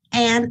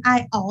 And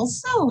I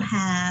also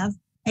have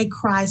a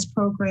CRIES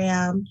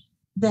program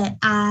that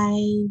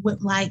I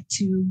would like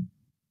to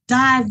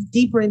dive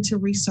deeper into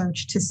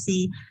research to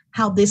see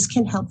how this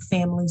can help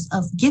families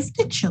of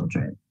gifted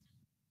children.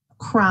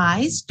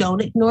 CRIES,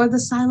 don't ignore the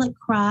silent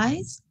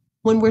cries.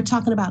 When we're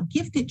talking about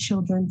gifted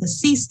children, the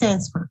C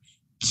stands for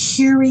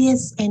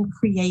curious and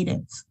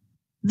creative.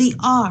 The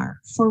R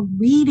for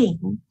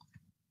reading.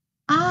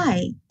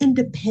 I,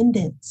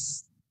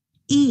 independence.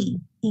 E,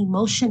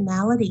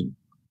 emotionality.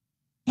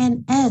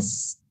 And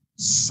S,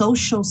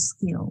 social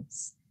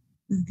skills.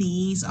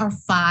 These are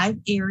 5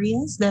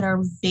 areas that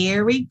are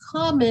very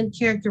common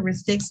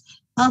characteristics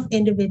of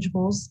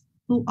individuals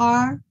who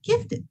are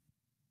gifted.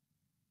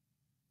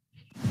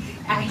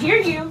 I hear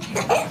you.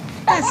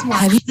 Let's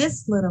watch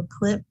this little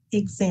clip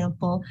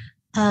example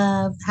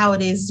of how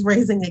it is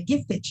raising a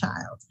gifted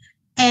child.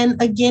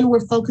 And again,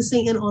 we're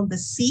focusing in on the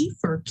C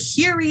for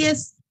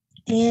curious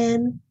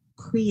and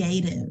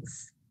creative.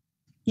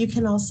 You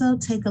can also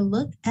take a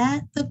look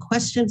at the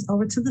questions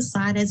over to the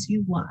side as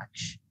you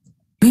watch.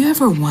 Do you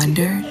ever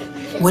wonder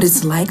what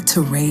it's like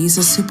to raise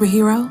a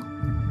superhero?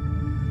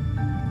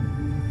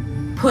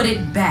 Put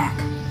it back,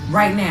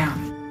 right now.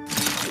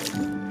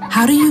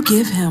 How do you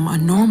give him a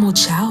normal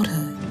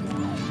childhood?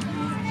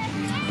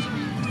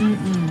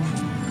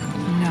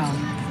 No.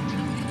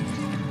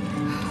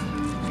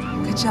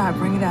 Good job,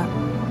 bring it up.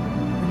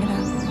 Bring it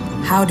up.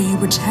 How do you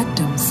protect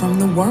him from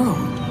the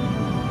world?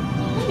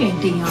 Hey,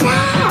 Dion.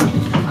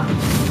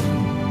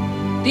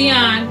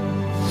 Dion,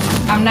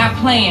 I'm not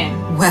playing.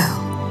 Well,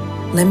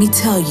 let me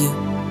tell you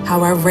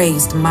how I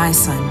raised my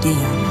son,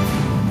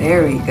 Dion.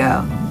 There we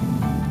go.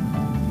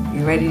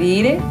 You ready to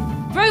eat it?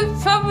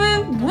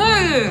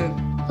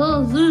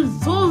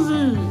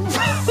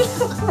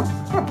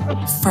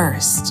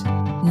 First,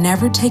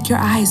 never take your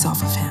eyes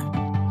off of him.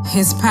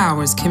 His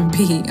powers can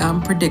be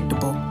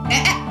unpredictable.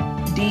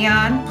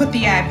 Dion, put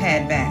the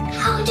iPad back.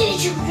 How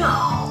did you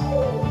know?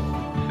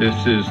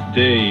 This is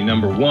day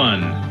number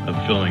 1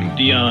 of filming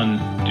Dion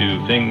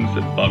do things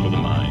that boggle the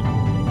mind.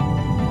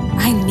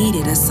 I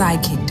needed a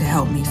sidekick to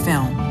help me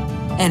film.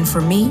 And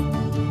for me,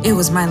 it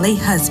was my late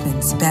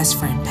husband's best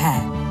friend,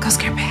 Pat. Go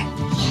scare Pat.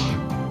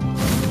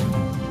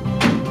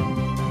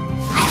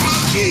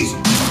 Jeez.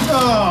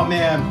 Oh,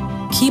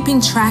 man.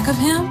 Keeping track of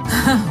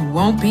him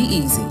won't be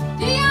easy.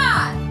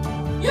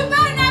 Dion! You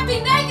better not be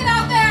naked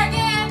out there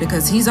again!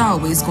 Because he's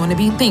always going to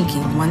be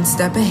thinking one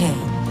step ahead.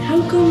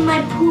 How come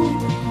my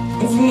poop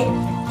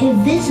isn't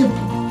invisible?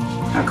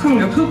 How come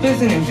your poop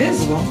isn't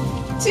invisible?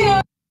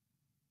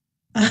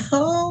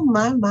 Oh,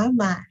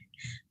 my.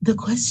 The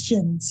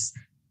questions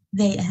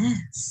they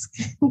ask.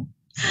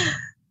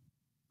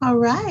 All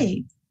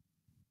right.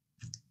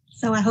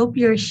 So I hope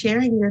you're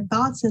sharing your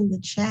thoughts in the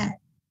chat.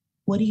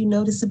 What do you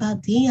notice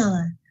about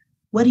Dion?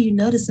 What do you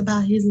notice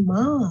about his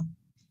mom?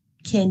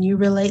 Can you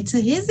relate to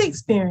his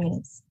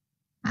experience?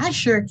 I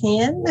sure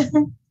can.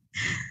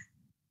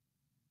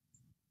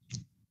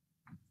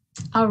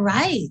 All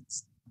right.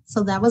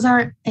 So that was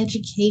our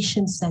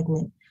education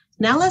segment.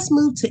 Now let's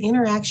move to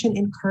interaction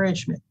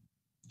encouragement.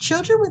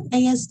 Children with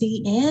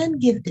ASD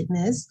and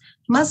giftedness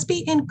must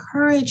be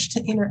encouraged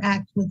to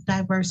interact with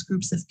diverse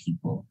groups of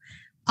people.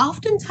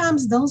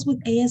 Oftentimes, those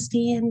with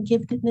ASD and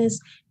giftedness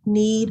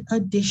need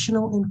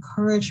additional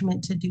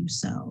encouragement to do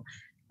so.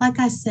 Like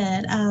I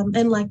said,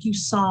 and like you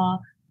saw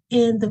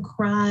in the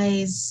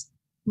CRIES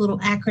little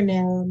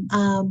acronym,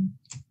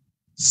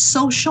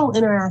 social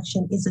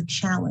interaction is a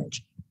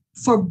challenge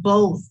for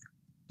both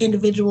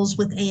individuals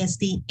with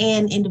ASD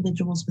and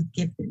individuals with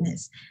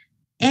giftedness.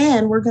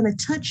 And we're going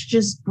to touch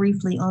just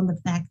briefly on the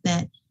fact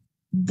that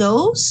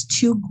those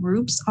two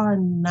groups are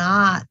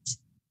not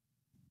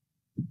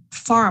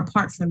far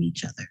apart from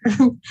each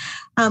other.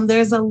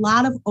 There's a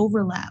lot of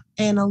overlap,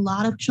 and a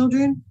lot of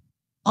children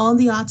on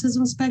the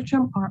autism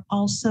spectrum are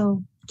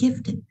also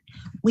gifted.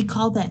 We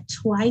call that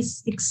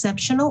twice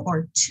exceptional,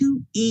 or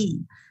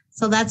 2E.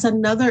 So that's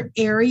another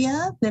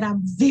area that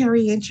I'm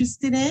very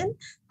interested in.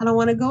 I don't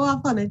want to go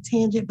off on a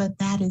tangent, but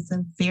that is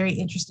a very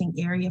interesting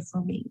area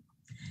for me.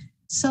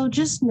 So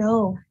just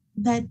know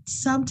that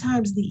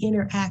sometimes the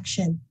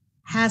interaction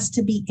has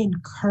to be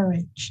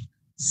encouraged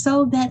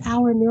so that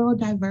our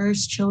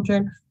neurodiverse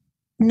children,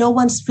 no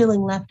one's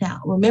feeling left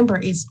out. Remember,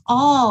 it's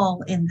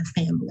all in the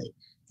family.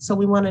 So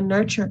we want to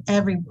nurture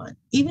everyone,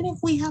 even if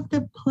we have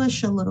to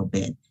push a little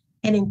bit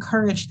and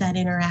encourage that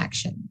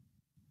interaction.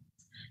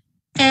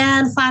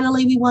 And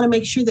finally, we want to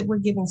make sure that we're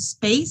giving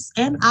space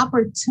and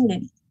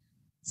opportunity.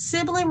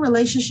 Sibling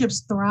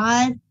relationships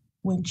thrive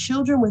when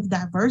children with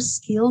diverse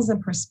skills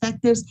and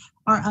perspectives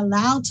are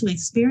allowed to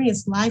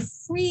experience life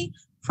free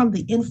from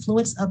the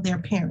influence of their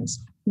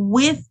parents,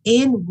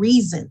 within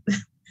reason.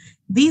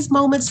 These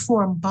moments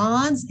form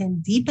bonds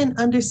and deepen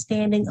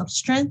understanding of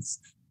strengths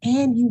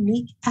and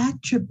unique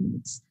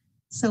attributes.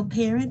 So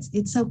parents,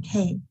 it's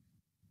okay.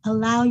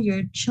 Allow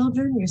your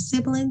children, your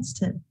siblings,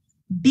 to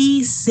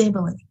be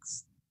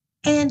siblings.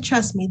 And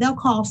trust me, they'll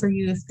call for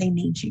you if they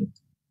need you.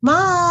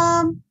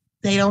 Mom,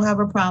 they don't have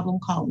a problem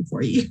calling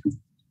for you.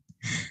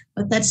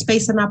 But that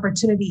space and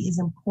opportunity is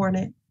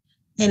important.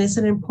 And it's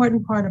an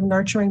important part of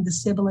nurturing the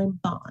sibling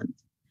bond.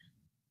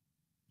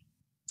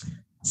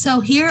 So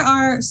here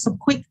are some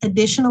quick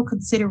additional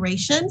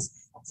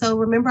considerations. So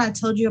remember, I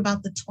told you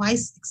about the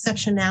twice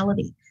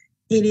exceptionality.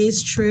 It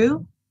is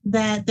true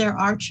that there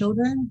are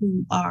children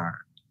who are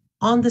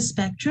on the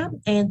spectrum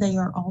and they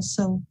are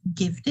also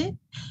gifted.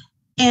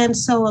 And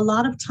so a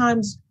lot of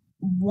times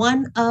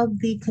one of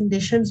the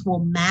conditions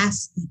will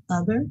mask the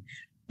other,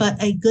 but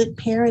a good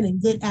parent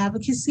and good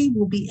advocacy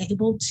will be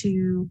able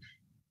to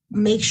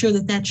make sure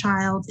that that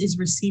child is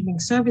receiving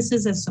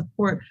services and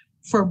support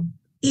for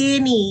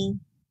any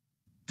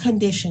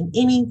condition,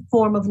 any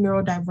form of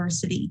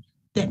neurodiversity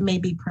that may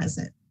be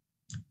present.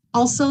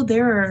 Also,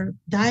 there are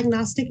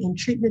diagnostic and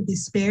treatment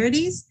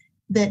disparities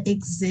that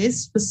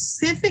exist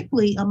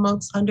specifically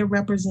amongst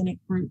underrepresented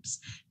groups.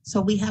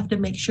 So we have to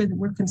make sure that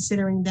we're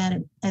considering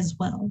that as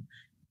well.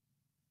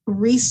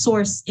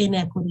 Resource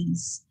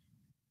inequities.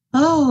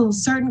 Oh,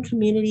 certain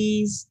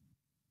communities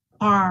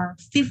are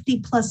 50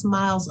 plus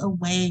miles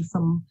away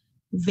from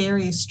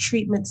various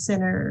treatment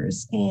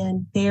centers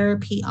and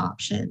therapy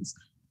options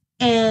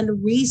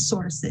and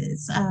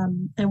resources.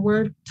 And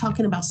we're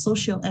talking about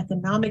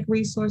socioeconomic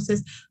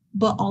resources,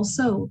 but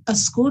also a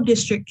school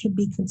district can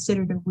be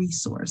considered a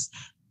resource.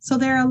 So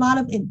there are a lot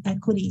of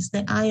inequities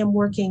that I am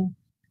working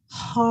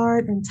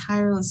hard and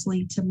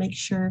tirelessly to make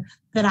sure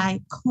that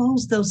I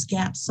close those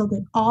gaps so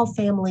that all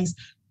families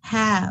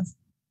have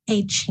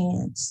a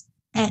chance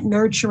at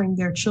nurturing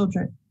their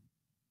children.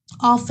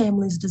 All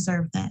families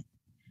deserve that.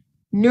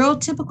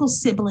 Neurotypical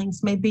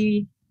siblings may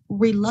be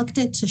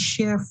reluctant to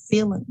share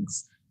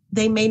feelings.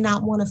 They may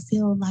not want to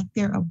feel like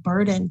they're a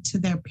burden to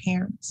their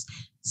parents.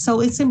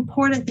 So it's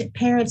important that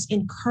parents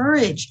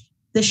encourage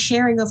the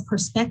sharing of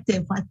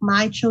perspective, like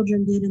my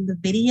children did in the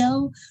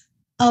video.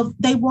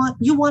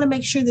 You want to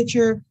make sure that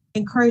you're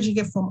encouraging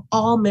it from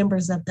all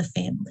members of the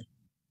family.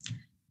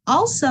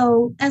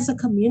 Also, as a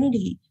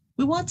community,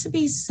 We want to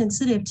be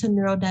sensitive to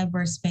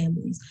neurodiverse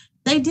families.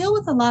 They deal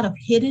with a lot of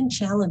hidden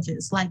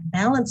challenges like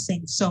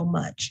balancing so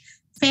much: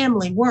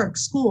 family, work,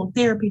 school,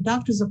 therapy,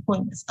 doctor's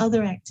appointments,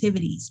 other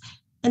activities.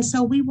 And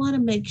so we want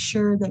to make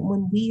sure that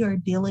when we are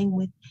dealing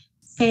with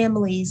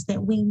families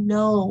that we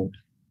know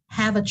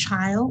have a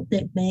child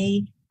that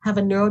may have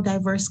a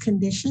neurodiverse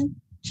condition,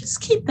 just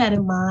keep that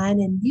in mind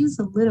and use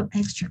a little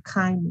extra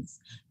kindness,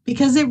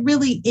 because it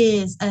really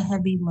is a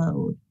heavy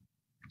load.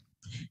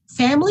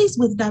 Families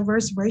with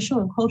diverse racial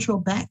and cultural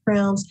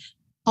backgrounds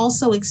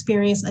also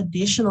experience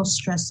additional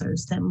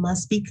stressors that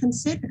must be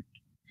considered.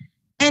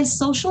 And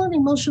social and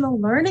emotional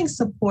learning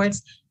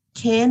supports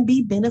can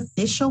be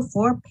beneficial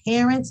for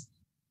parents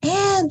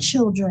and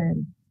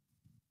children.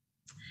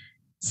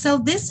 So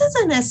this is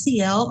an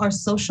SEL, or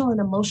social and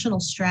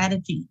emotional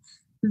strategy,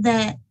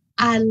 that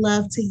I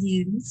love to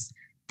use.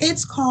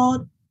 It's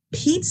called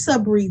pizza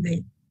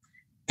breathing.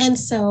 And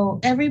so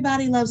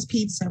everybody loves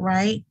pizza,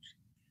 right?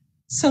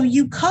 So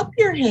you cup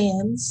your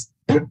hands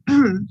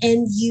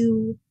and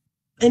you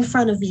in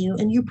front of you,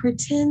 and you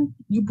pretend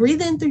you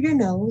breathe in through your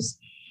nose,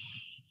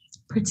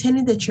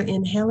 pretending that you're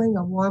inhaling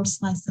a warm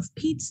slice of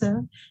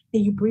pizza,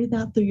 and you breathe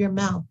out through your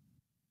mouth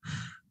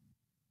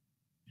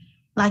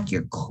like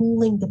you're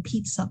cooling the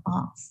pizza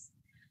off.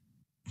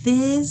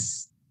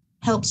 This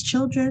helps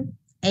children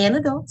and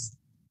adults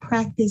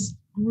practice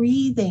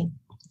breathing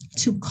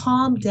to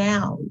calm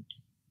down.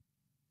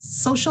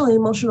 Social and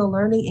emotional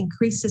learning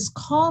increases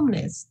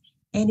calmness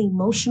and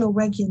emotional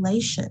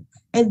regulation.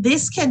 And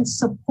this can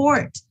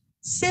support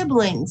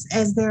siblings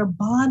as they're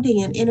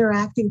bonding and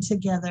interacting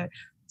together,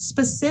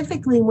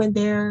 specifically when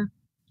there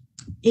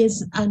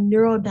is a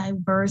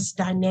neurodiverse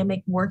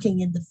dynamic working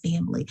in the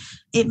family.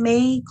 It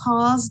may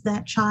cause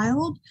that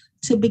child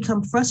to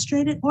become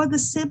frustrated or the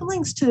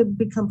siblings to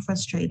become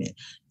frustrated.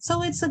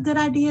 So it's a good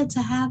idea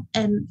to have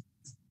an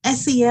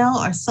SEL,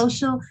 or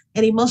social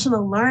and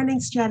emotional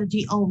learning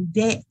strategy, on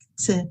deck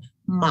to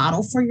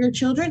model for your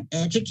children,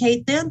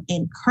 educate them,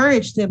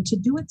 encourage them to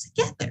do it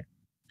together.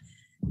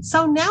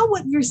 So now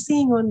what you're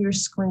seeing on your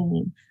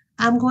screen,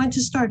 I'm going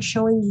to start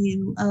showing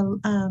you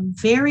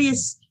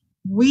various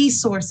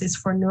resources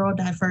for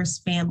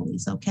neurodiverse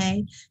families,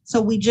 okay? So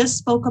we just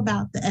spoke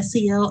about the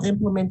SEL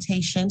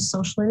implementation,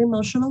 social and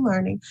emotional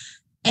learning,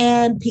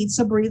 and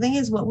pizza breathing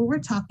is what we were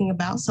talking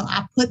about. So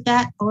I put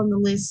that on the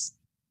list,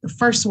 the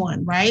first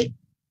one, right?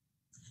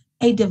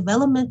 A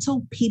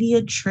developmental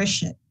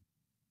pediatrician.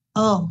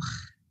 Oh,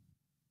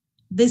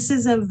 this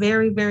is a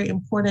very, very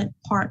important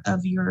part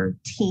of your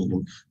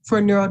team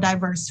for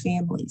neurodiverse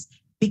families,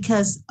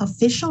 because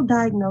official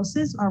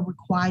diagnoses are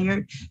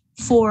required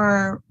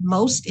for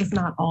most, if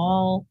not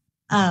all,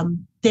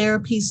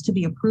 therapies to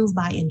be approved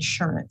by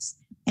insurance.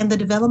 And the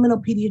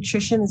developmental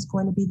pediatrician is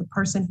going to be the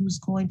person who's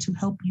going to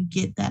help you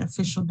get that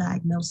official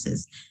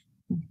diagnosis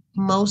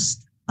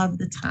most of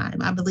the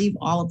time, I believe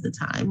all of the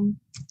time.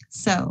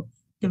 So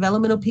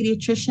developmental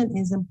pediatrician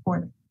is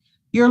important.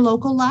 Your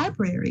local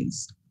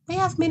libraries, they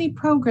have many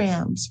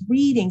programs,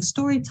 reading,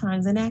 story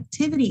times, and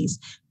activities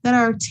that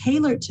are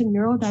tailored to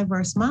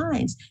neurodiverse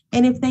minds.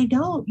 And if they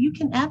don't, you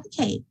can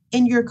advocate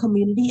in your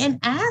community and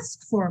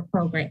ask for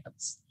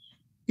programs.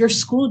 Your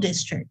school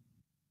district.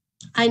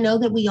 I know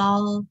that we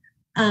all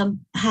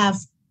have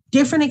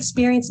different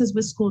experiences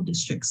with school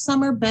districts.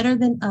 Some are better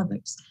than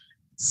others.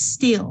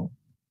 Still,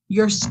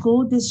 your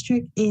school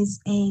district is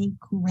a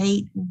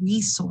great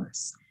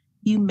resource.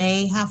 You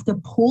may have to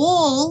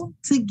pull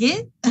to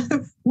get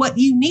what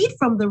you need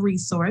from the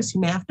resource.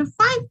 You may have to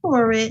fight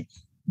for it,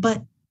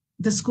 but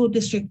the school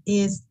district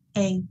is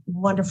a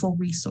wonderful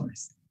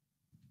resource.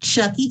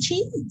 Chuck E.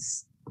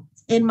 Cheese.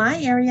 In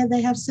my area,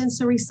 they have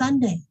sensory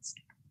Sundays.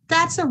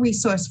 That's a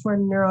resource for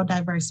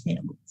neurodiverse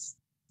families.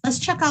 Let's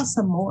check out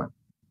some more.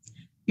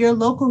 Your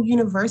local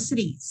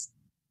universities,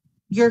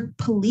 your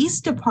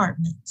police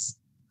departments,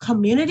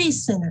 community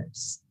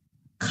centers,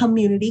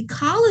 community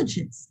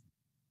colleges,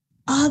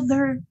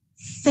 other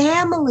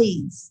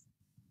families.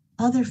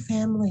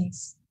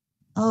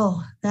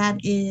 Oh, that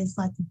is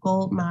like a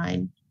gold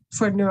mine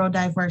for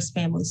neurodiverse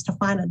families, to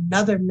find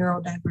another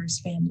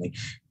neurodiverse family,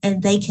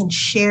 and they can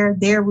share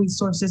their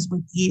resources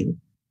with you.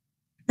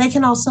 They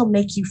can also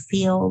make you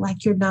feel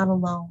like you're not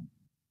alone.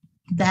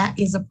 That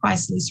is a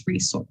priceless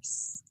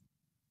resource.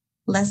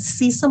 Let's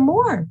see some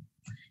more.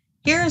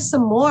 Here are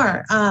some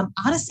more.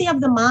 Odyssey of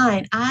the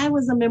Mind. I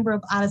was a member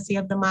of Odyssey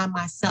of the Mind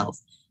myself,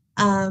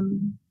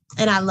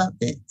 and I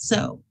loved it.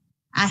 So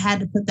I had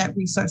to put that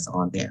resource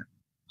on there.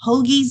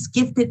 Hoagie's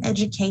Gifted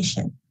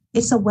Education.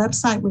 It's a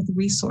website with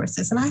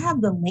resources, and I have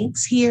the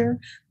links here.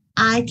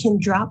 I can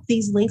drop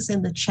these links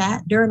in the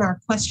chat during our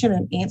question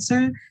and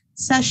answer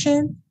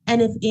session.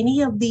 And if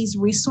any of these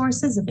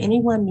resources, if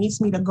anyone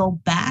needs me to go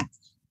back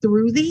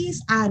through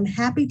these, I'm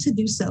happy to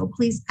do so.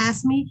 Please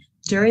ask me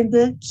during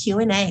the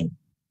Q&A.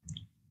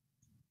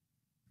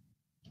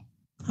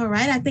 All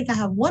right, I think I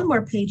have one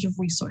more page of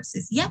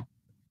resources. Yep.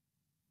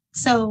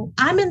 So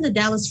I'm in the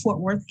Dallas-Fort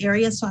Worth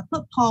area, so I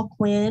put Paul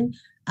Quinn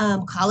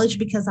College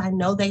because I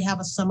know they have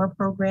a summer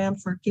program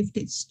for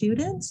gifted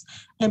students,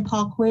 and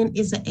Paul Quinn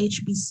is a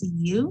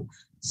HBCU.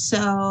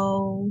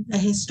 So a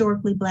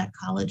historically Black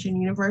college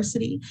and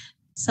university.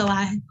 So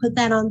I put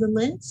that on the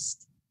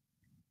list.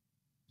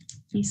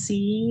 You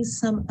see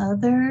some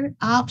other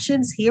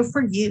options here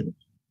for you.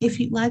 If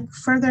you'd like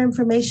further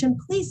information,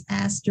 please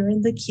ask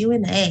during the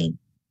Q&A.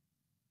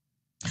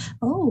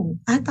 Oh,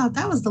 I thought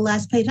that was the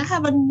last page. I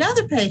have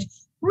another page.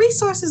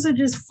 Resources are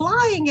just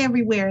flying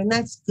everywhere, and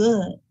that's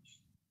good.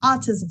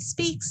 Autism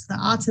Speaks, the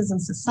Autism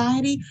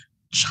Society,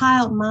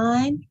 Child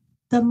Mind,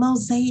 the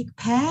Mosaic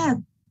Path.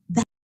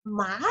 That's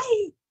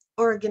my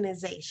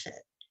organization.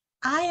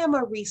 I am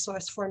a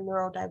resource for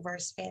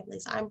neurodiverse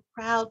families. I'm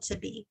proud to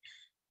be.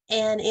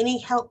 And any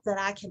help that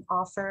I can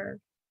offer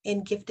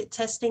in gifted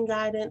testing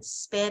guidance,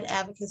 SPED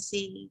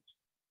advocacy,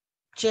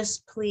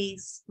 just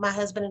please, my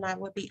husband and I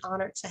would be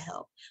honored to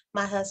help.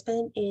 My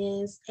husband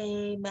is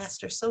a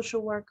master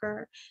social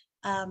worker,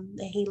 and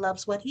he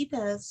loves what he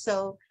does.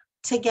 So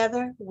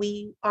together,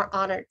 we are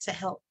honored to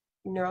help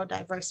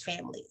neurodiverse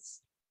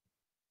families.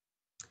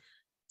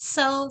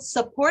 So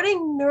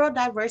supporting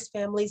neurodiverse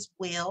families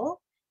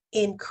will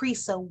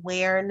increase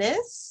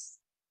awareness,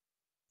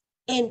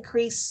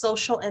 increase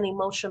social and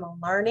emotional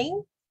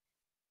learning,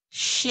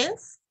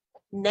 shift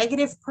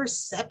negative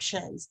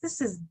perceptions.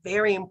 This is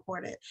very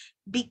important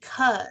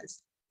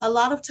because a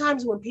lot of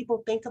times when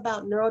people think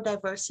about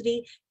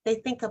neurodiversity, they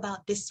think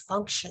about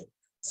dysfunction,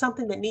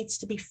 something that needs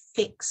to be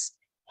fixed,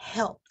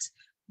 helped.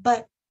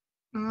 But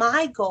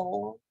my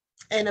goal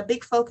and a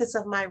big focus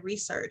of my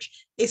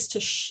research is to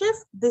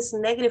shift this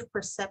negative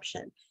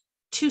perception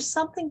to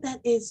something that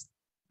is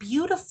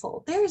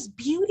beautiful. There's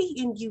beauty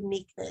in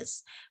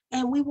uniqueness,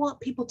 and we want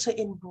people to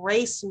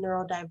embrace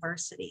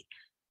neurodiversity.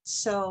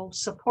 So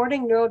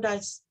supporting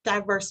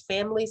neurodiverse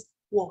families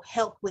will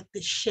help with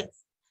this shift.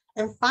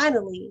 And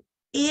finally,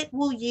 it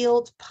will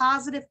yield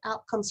positive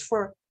outcomes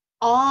for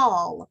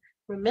all.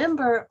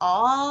 Remember,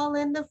 all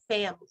in the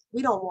family.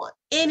 We don't want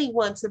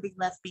anyone to be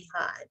left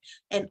behind.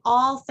 And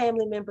all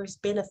family members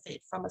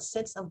benefit from a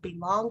sense of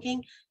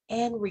belonging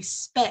and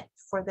respect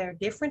for their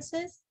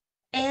differences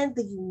and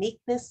the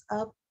uniqueness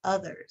of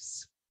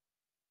others.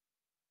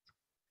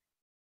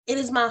 It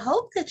is my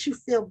hope that you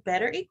feel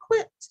better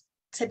equipped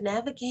to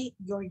navigate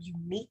your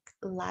unique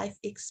life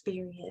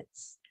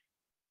experience.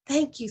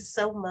 Thank you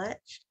so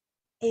much.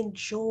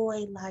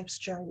 Enjoy life's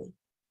journey.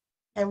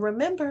 And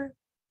remember,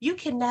 you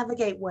can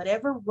navigate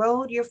whatever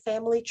road your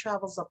family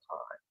travels upon.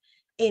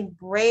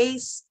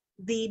 Embrace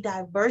the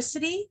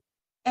diversity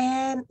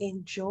and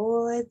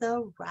enjoy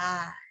the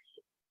ride.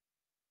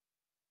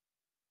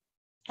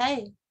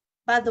 Hey,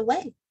 by the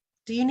way,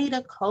 do you need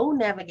a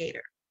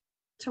co-navigator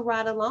to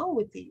ride along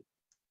with you?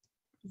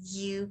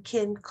 You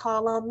can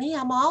call on me.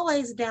 I'm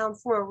always down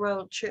for a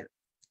road trip.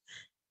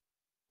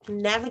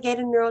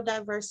 Navigating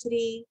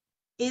neurodiversity,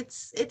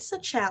 it's a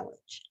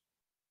challenge,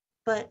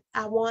 but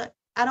I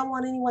don't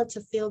want anyone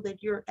to feel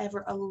that you're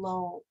ever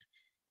alone.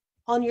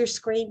 On your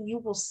screen, you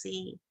will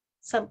see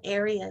some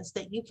areas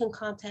that you can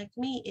contact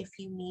me if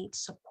you need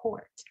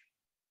support.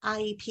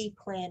 IEP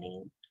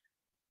planning,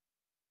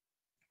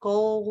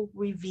 goal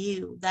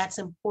review, that's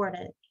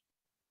important.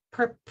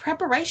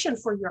 Preparation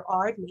for your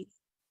ARD meeting.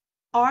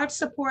 ARD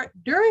support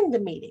during the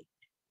meeting,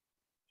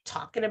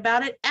 talking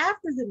about it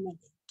after the meeting,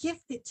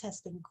 gifted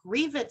testing,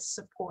 grievance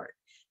support,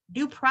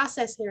 due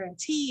process hearing,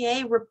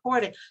 TEA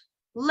reporting,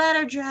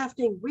 letter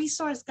drafting,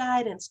 resource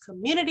guidance,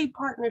 community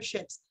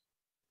partnerships.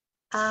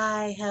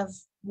 I have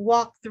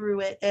walked through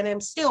it and I'm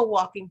still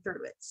walking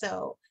through it.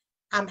 So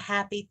I'm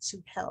happy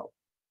to help.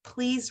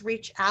 Please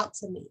reach out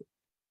to me.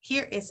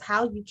 Here is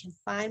how you can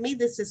find me.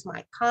 This is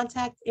my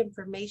contact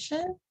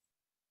information.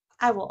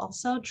 I will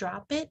also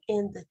drop it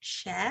in the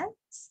chat.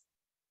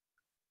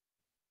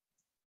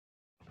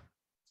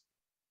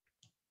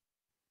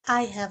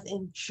 I have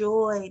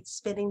enjoyed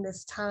spending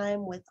this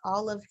time with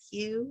all of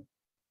you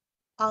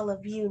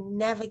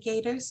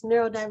navigators,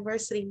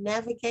 neurodiversity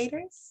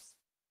navigators.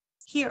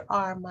 Here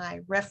are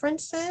my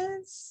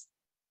references.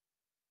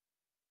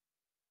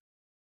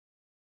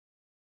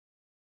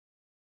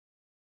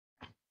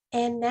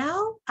 And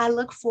now I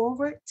look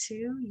forward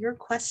to your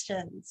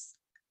questions.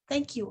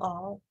 Thank you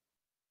all.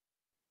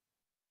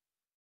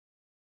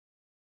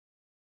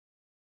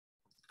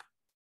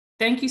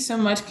 Thank you so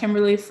much,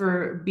 Kimberly,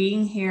 for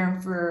being here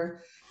and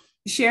for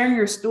sharing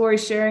your story,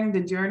 sharing the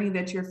journey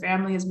that your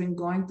family has been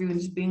going through and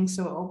just being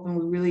so open.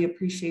 We really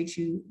appreciate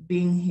you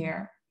being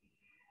here.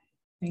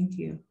 Thank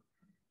you.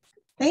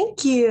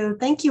 Thank you.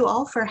 Thank you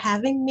all for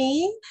having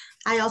me.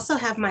 I also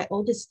have my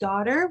oldest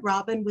daughter,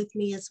 Robin, with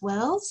me as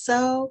well.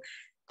 So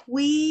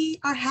we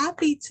are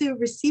happy to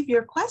receive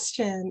your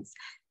questions.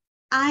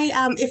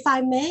 If I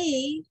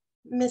may,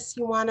 Miss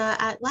Ioana,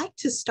 I'd like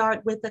to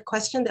start with a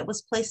question that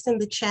was placed in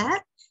the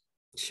chat.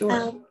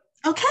 Sure.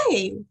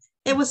 Okay.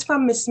 It was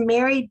from Miss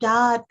Mary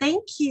Dodd.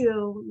 Thank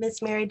you,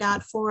 Miss Mary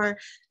Dodd, for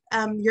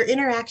your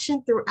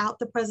interaction throughout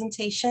the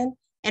presentation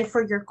and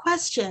for your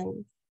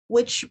question,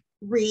 which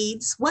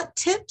reads, what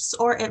tips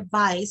or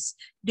advice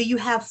do you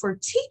have for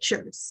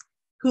teachers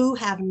who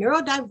have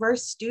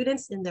neurodiverse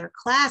students in their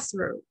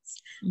classrooms?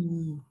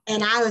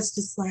 And I was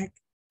just like,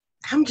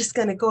 I'm just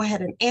going to go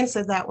ahead and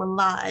answer that one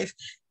live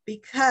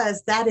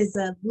because that is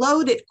a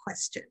loaded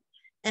question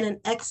and an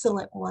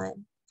excellent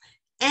one.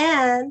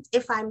 And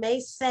if I may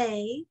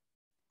say,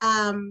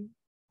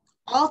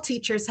 all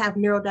teachers have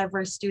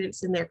neurodiverse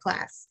students in their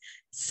class.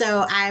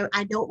 So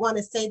I don't want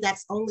to say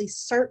that's only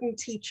certain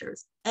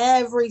teachers.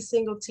 Every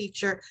single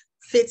teacher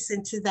fits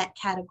into that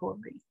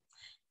category.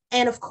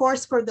 And of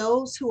course, for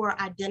those who are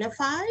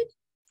identified,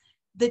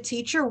 the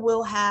teacher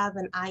will have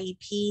an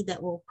IEP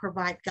that will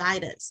provide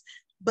guidance.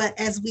 But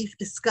as we've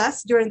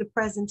discussed during the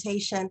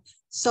presentation,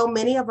 so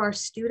many of our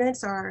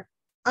students are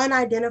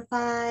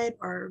unidentified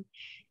or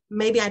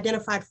maybe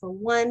identified for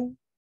one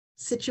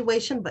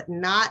situation, but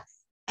not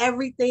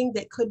everything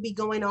that could be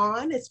going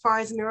on as far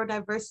as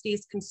neurodiversity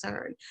is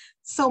concerned.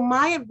 So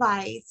my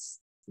advice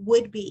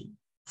would be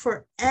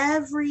for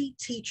every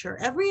teacher,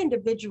 every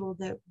individual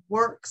that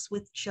works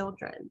with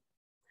children,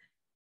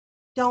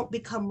 don't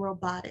become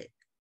robotic.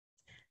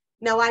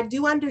 Now, I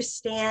do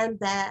understand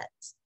that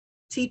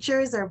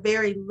teachers are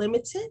very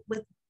limited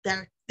with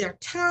their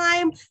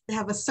time. They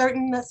have a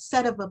certain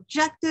set of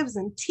objectives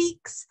and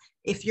TEKs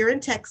if you're in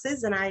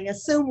Texas, and I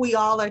assume we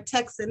all are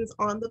Texans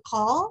on the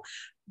call,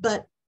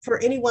 but for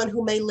anyone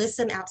who may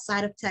listen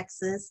outside of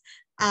Texas,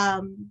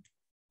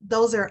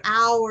 those are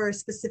our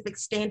specific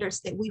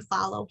standards that we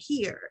follow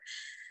here.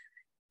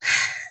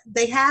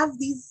 They have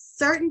these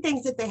certain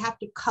things that they have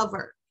to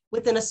cover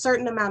within a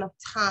certain amount of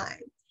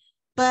time,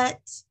 but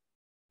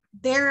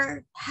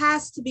there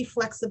has to be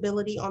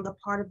flexibility on the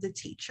part of the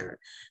teacher.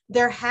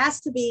 There has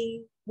to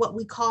be what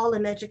we call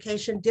in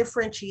education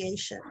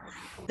differentiation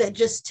that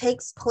just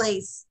takes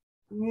place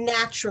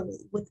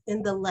naturally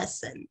within the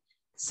lesson.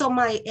 So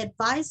my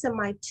advice and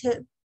my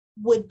tip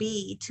would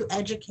be to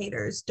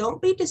educators,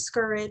 don't be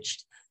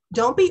discouraged,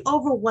 don't be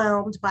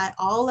overwhelmed by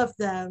all of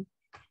the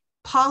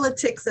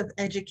politics of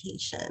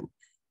education.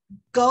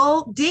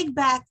 Go dig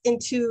back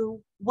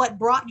into what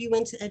brought you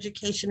into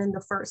education in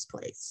the first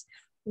place,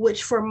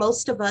 which for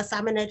most of us,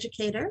 I'm an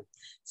educator.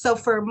 So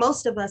for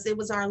most of us, it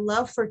was our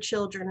love for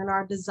children and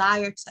our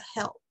desire to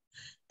help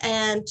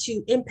and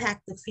to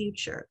impact the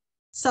future.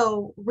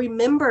 So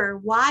remember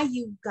why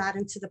you got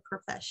into the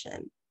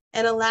profession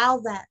and allow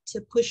that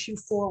to push you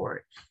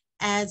forward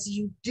as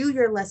you do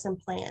your lesson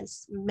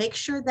plans. Make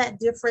sure that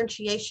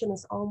differentiation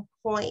is on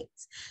point.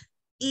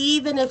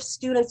 Even if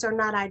students are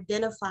not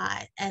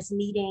identified as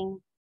needing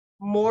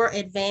more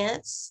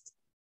advanced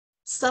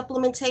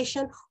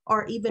supplementation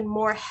or even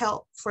more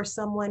help for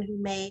someone who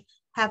may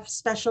have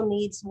special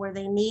needs where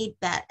they need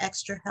that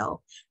extra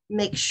help,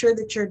 make sure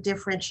that you're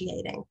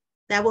differentiating.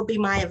 That would be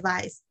my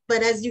advice.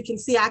 But as you can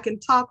see, I can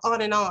talk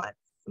on and on.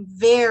 I'm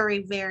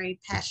very, very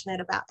passionate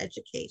about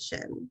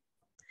education.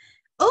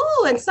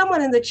 Oh, and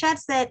someone in the chat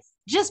said,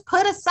 just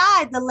put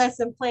aside the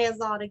lesson plans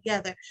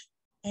altogether.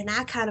 And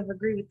I kind of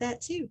agree with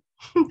that too.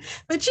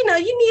 But you know,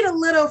 you need a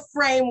little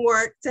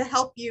framework to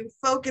help you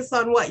focus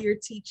on what you're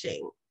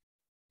teaching.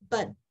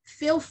 But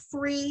feel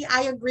free,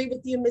 I agree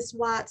with you, Ms.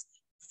 Watts,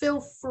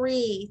 feel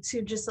free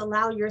to just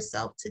allow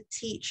yourself to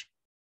teach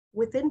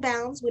within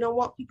bounds. We don't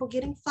want people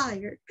getting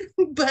fired,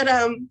 but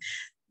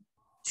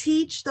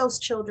teach those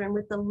children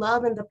with the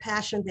love and the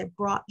passion that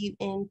brought you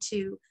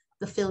into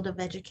the field of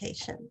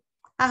education.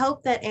 I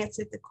hope that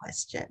answered the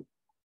question.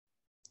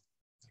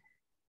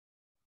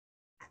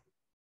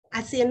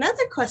 I see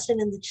another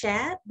question in the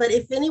chat, but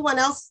if anyone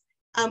else,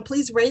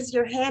 please raise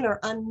your hand or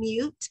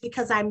unmute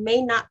because I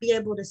may not be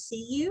able to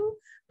see you,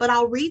 but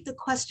I'll read the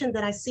question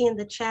that I see in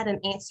the chat and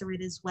answer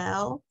it as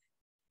well.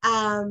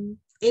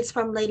 It's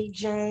from Lady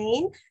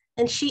Jane,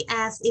 and she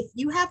asks, if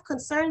you have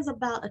concerns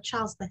about a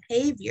child's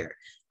behavior,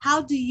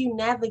 how do you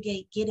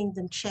navigate getting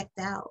them checked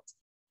out?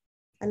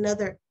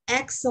 Another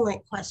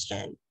excellent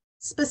question.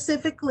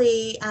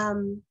 Specifically,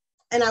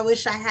 and I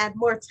wish I had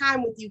more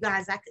time with you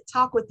guys. I could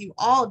talk with you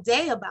all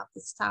day about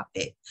this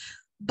topic,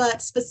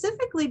 but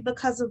specifically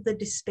because of the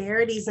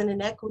disparities and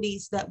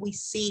inequities that we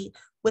see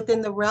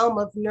within the realm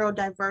of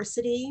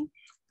neurodiversity,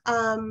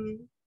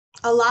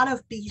 a lot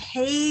of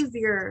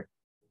behavior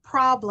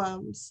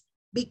problems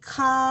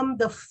become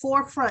the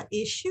forefront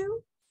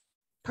issue,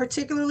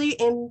 particularly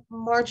in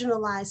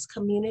marginalized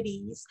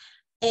communities.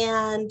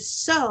 And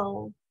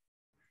so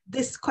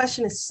this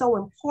question is so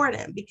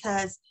important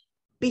because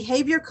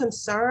behavior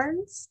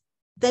concerns,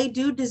 they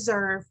do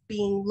deserve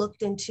being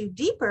looked into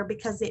deeper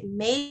because it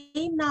may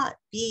not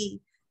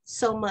be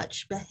so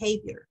much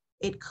behavior.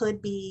 It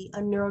could be a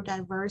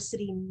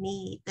neurodiversity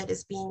need that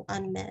is being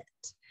unmet.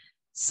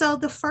 So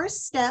the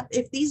first step,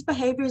 if these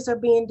behaviors are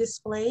being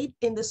displayed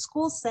in the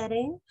school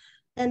setting,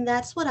 and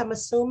that's what I'm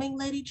assuming,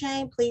 Lady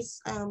Jane,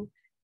 please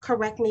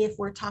correct me if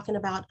we're talking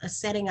about a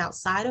setting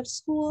outside of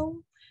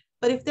school,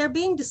 but if they're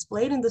being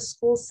displayed in the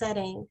school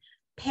setting,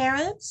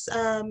 parents,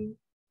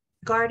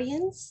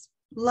 guardians,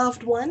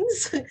 loved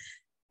ones,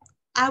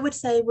 I would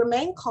say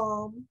remain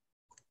calm,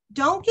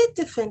 don't get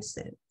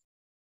defensive,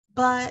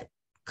 but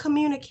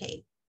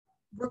communicate,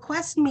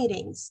 request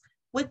meetings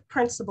with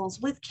principals,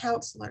 with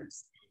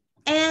counselors,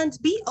 and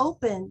be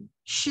open,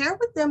 share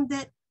with them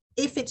that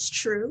if it's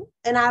true,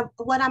 and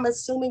what I'm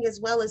assuming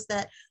as well is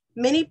that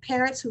Many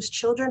parents whose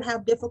children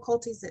have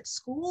difficulties at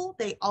school,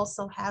 they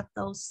also have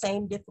those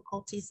same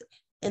difficulties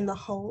in the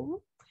home.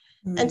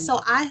 And so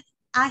I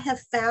have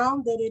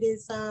found that it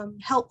is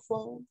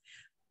helpful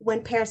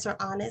when parents are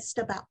honest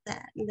about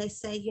that. And they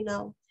say, you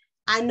know,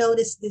 I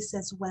noticed this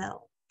as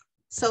well.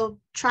 So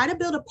try to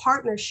build a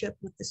partnership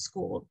with the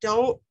school.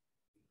 Don't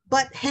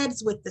butt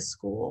heads with the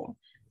school.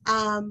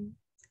 And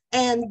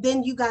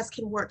then you guys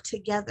can work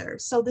together.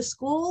 So the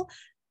school,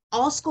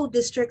 all school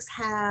districts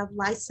have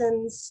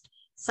licensed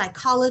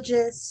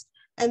psychologists,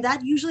 and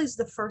that usually is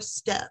the first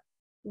step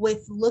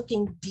with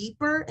looking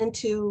deeper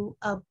into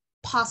a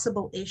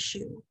possible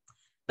issue.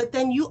 But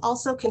then you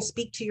also can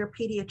speak to your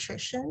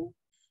pediatrician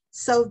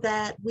so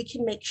that we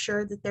can make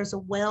sure that there's a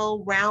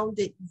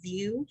well-rounded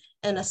view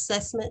and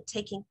assessment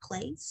taking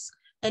place.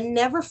 And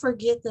never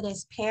forget that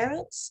as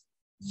parents,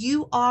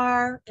 you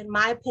are, in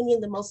my opinion,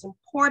 the most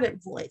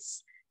important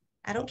voice.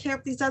 I don't care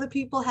if these other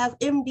people have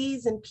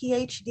MDs and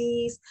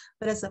PhDs,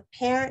 but as a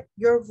parent,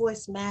 your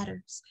voice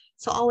matters.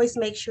 So always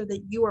make sure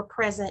that you are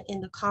present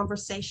in the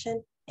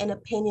conversation and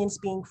opinions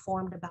being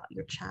formed about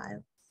your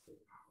child.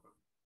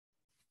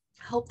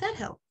 I hope that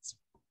helps.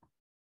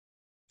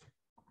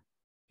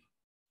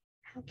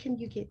 How can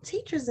you get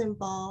teachers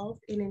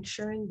involved in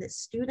ensuring that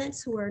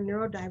students who are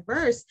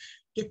neurodiverse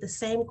get the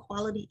same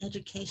quality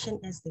education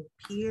as their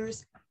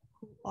peers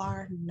who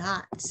are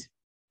not?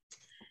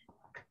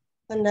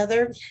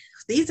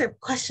 These are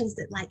questions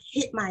that like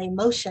hit my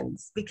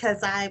emotions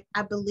because I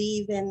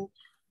believe in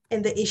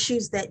the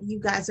issues that you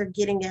guys are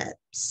getting at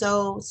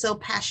so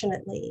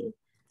passionately.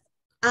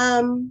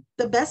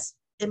 The best,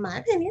 in my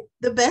opinion,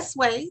 the best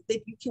way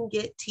that you can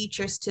get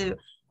teachers to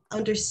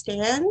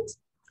understand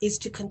is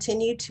to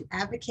continue to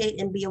advocate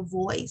and be a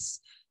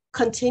voice.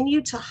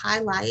 Continue to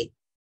highlight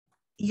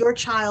your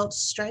child's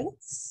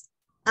strengths,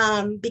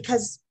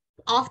 because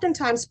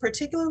oftentimes,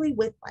 particularly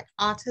with like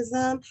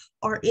autism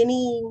or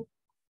any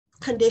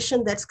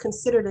condition that's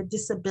considered a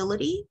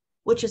disability,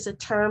 which is a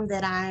term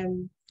that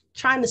I'm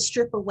trying to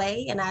strip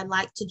away, and I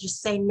like to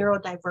just say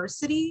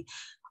neurodiversity,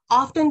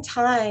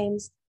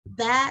 oftentimes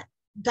that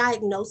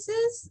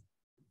diagnosis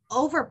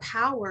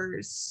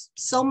overpowers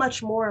so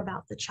much more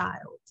about the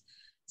child.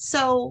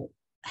 So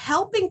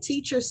helping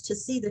teachers to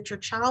see that your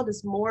child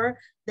is more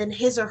than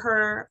his or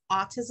her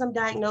autism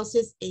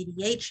diagnosis,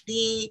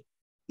 ADHD,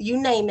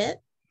 you name it,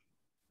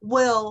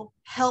 will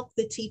help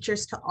the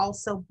teachers to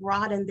also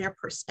broaden their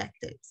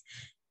perspectives.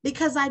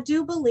 Because I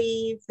do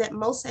believe that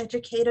most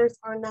educators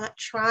are not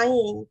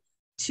trying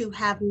to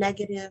have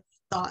negative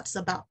thoughts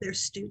about their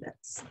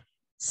students.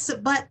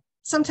 But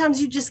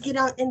sometimes you just get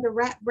out in the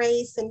rat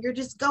race and you're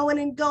just going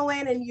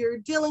and you're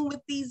dealing with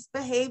these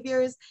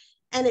behaviors,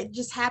 and it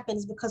just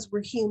happens because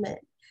we're human.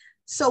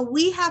 So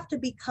we have to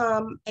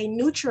become a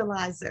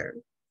neutralizer.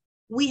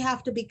 We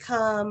have to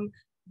become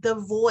the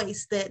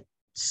voice that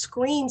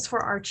screams for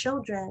our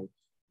children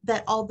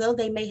that although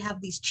they may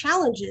have these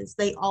challenges,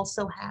 they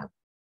also have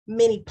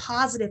many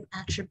positive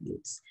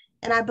attributes.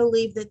 And I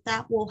believe that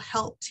that will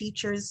help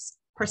teachers'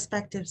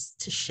 perspectives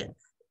to shift.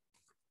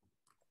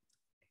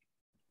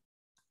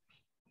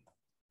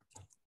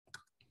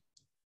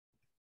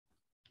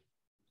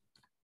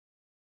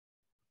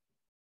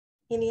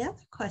 Any other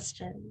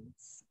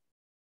questions?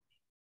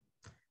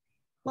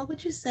 What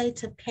would you say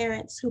to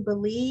parents who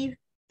believe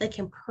they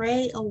can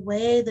pray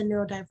away the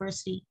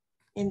neurodiversity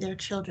in their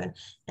children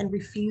and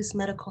refuse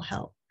medical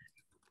help?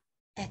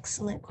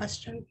 Excellent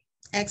question.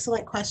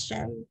 Excellent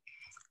question.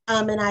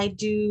 And I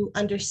do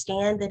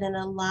understand that in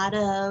a lot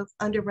of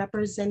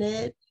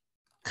underrepresented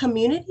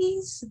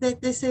communities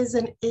that this is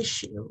an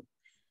issue.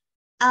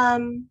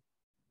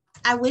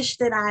 I wish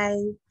that I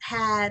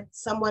had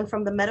someone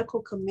from the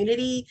medical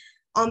community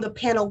on the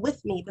panel with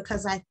me,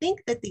 because I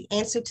think that the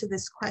answer to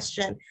this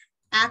question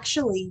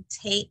actually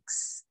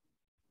takes,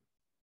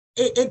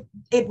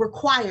 it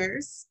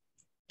requires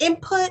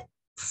input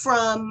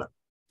from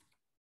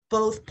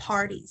both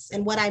parties.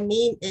 And what I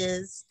mean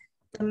is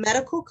the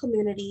medical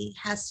community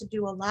has to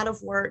do a lot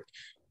of work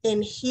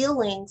in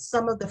healing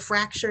some of the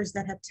fractures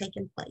that have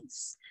taken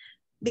place,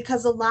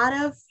 because a lot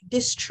of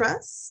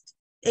distrust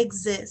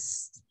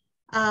exists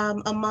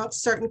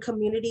amongst certain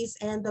communities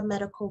and the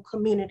medical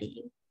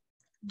community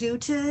due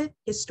to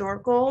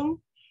historical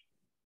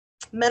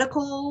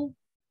medical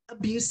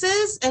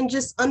abuses and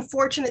just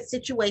unfortunate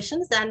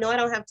situations that I know I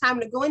don't have time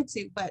to go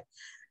into, but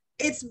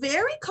it's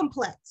very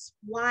complex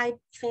why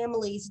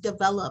families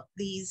develop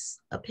these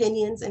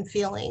opinions and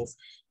feelings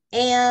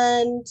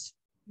and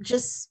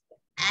just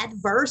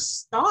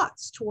adverse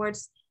thoughts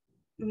towards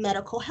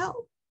medical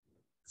help.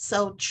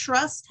 So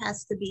trust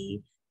has to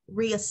be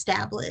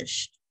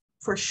reestablished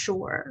for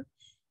sure.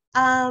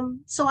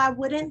 So I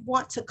wouldn't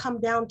want to come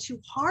down too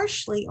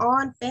harshly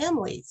on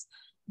families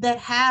that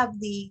have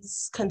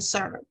these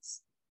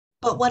concerns.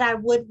 But what I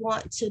would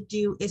want to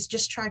do is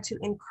just try to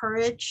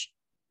encourage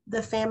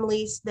the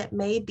families that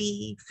may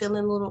be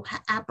feeling a little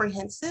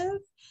apprehensive.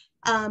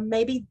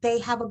 Maybe they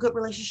have a good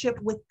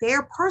relationship with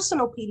their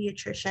personal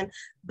pediatrician,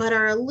 but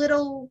are a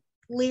little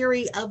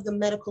leery of the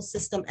medical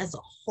system as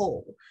a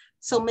whole.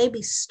 So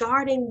maybe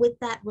starting with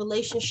that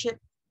relationship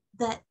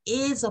that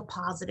is a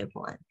positive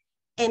one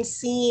and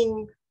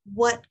seeing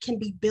what can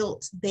be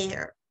built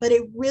there. But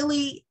it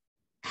really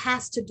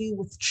has to do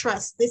with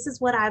trust. This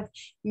is what I've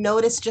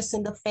noticed just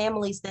in the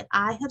families that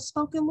I have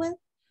spoken with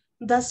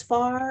thus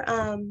far.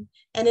 And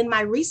in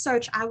my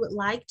research, I would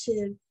like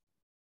to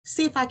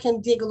see if I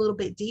can dig a little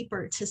bit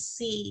deeper to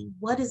see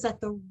what is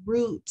at the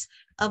root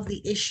of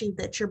the issue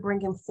that you're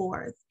bringing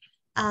forth.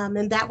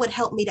 And that would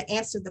help me to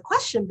answer the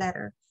question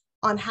better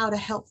on how to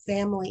help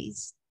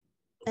families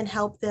and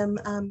help them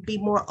be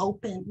more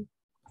open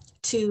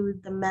to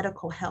the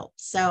medical help.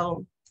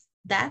 So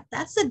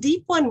that's a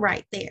deep one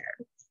right there.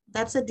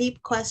 That's a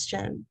deep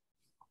question.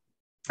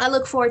 I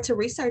look forward to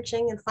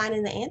researching and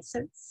finding the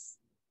answers.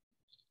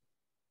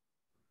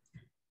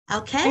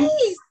 Okay.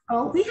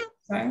 Oh, we have,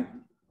 sorry.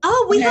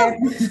 Oh, we have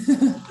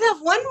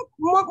one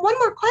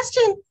more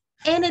question,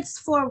 and it's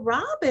for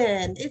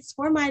Robin. It's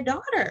for my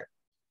daughter.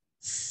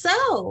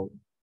 So,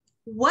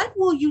 what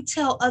will you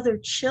tell other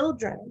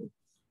children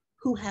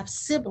who have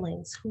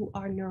siblings who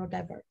are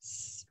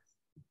neurodiverse?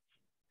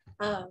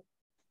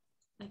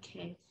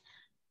 Okay.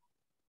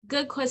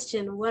 Good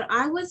question. What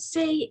I would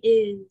say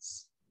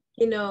is,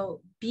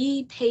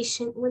 be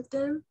patient with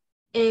them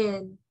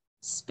and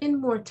spend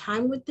more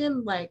time with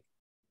them. Like,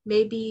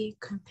 maybe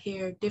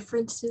compare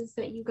differences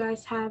that you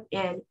guys have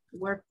and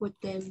work with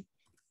them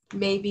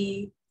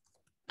maybe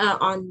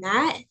on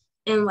that,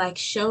 and like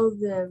show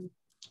them,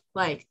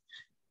 like,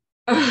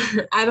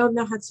 I don't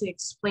know how to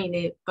explain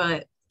it,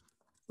 but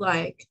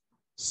like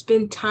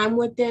spend time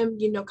with them,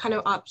 kind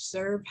of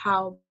observe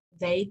how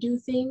they do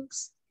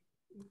things.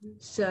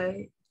 So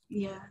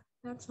yeah,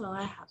 that's all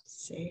I have to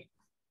say.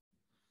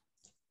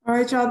 All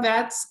right, y'all,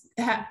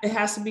 it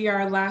has to be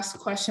our last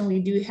question. We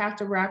do have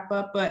to wrap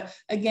up, but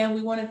again,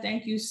 we want to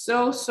thank you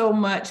so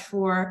much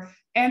for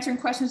answering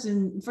questions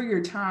and for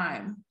your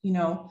time. We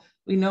know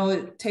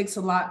it takes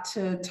a lot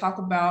to talk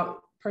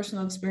about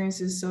personal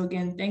experiences. So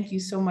again, thank you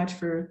so much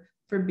for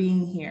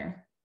being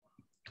here.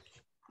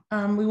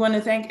 We want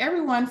to thank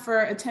everyone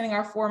for attending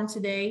our forum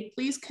today.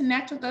 Please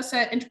connect with us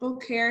at Integral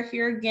Care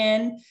here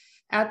again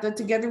at the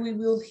Together We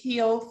Will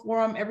Heal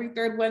forum every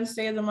third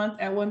Wednesday of the month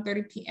at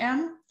 1:30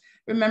 p.m.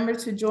 Remember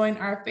to join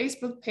our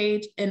Facebook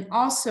page and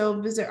also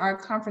visit our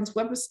conference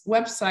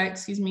website,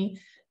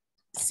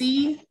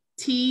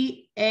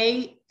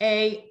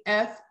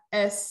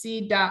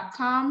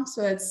 ctaafsc.com.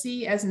 So that's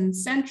C as in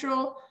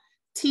central,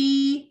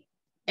 TAAF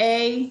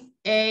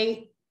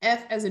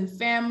as in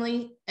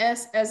family,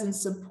 S as in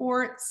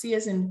support, C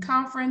as in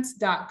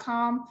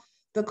conference.com.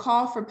 The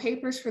call for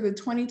papers for the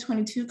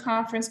 2022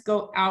 conference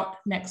go out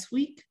next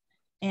week.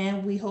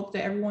 And we hope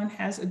that everyone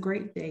has a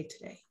great day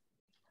today.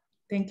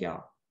 Thank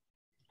y'all.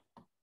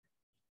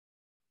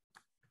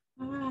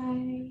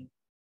 Bye.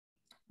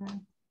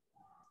 Bye.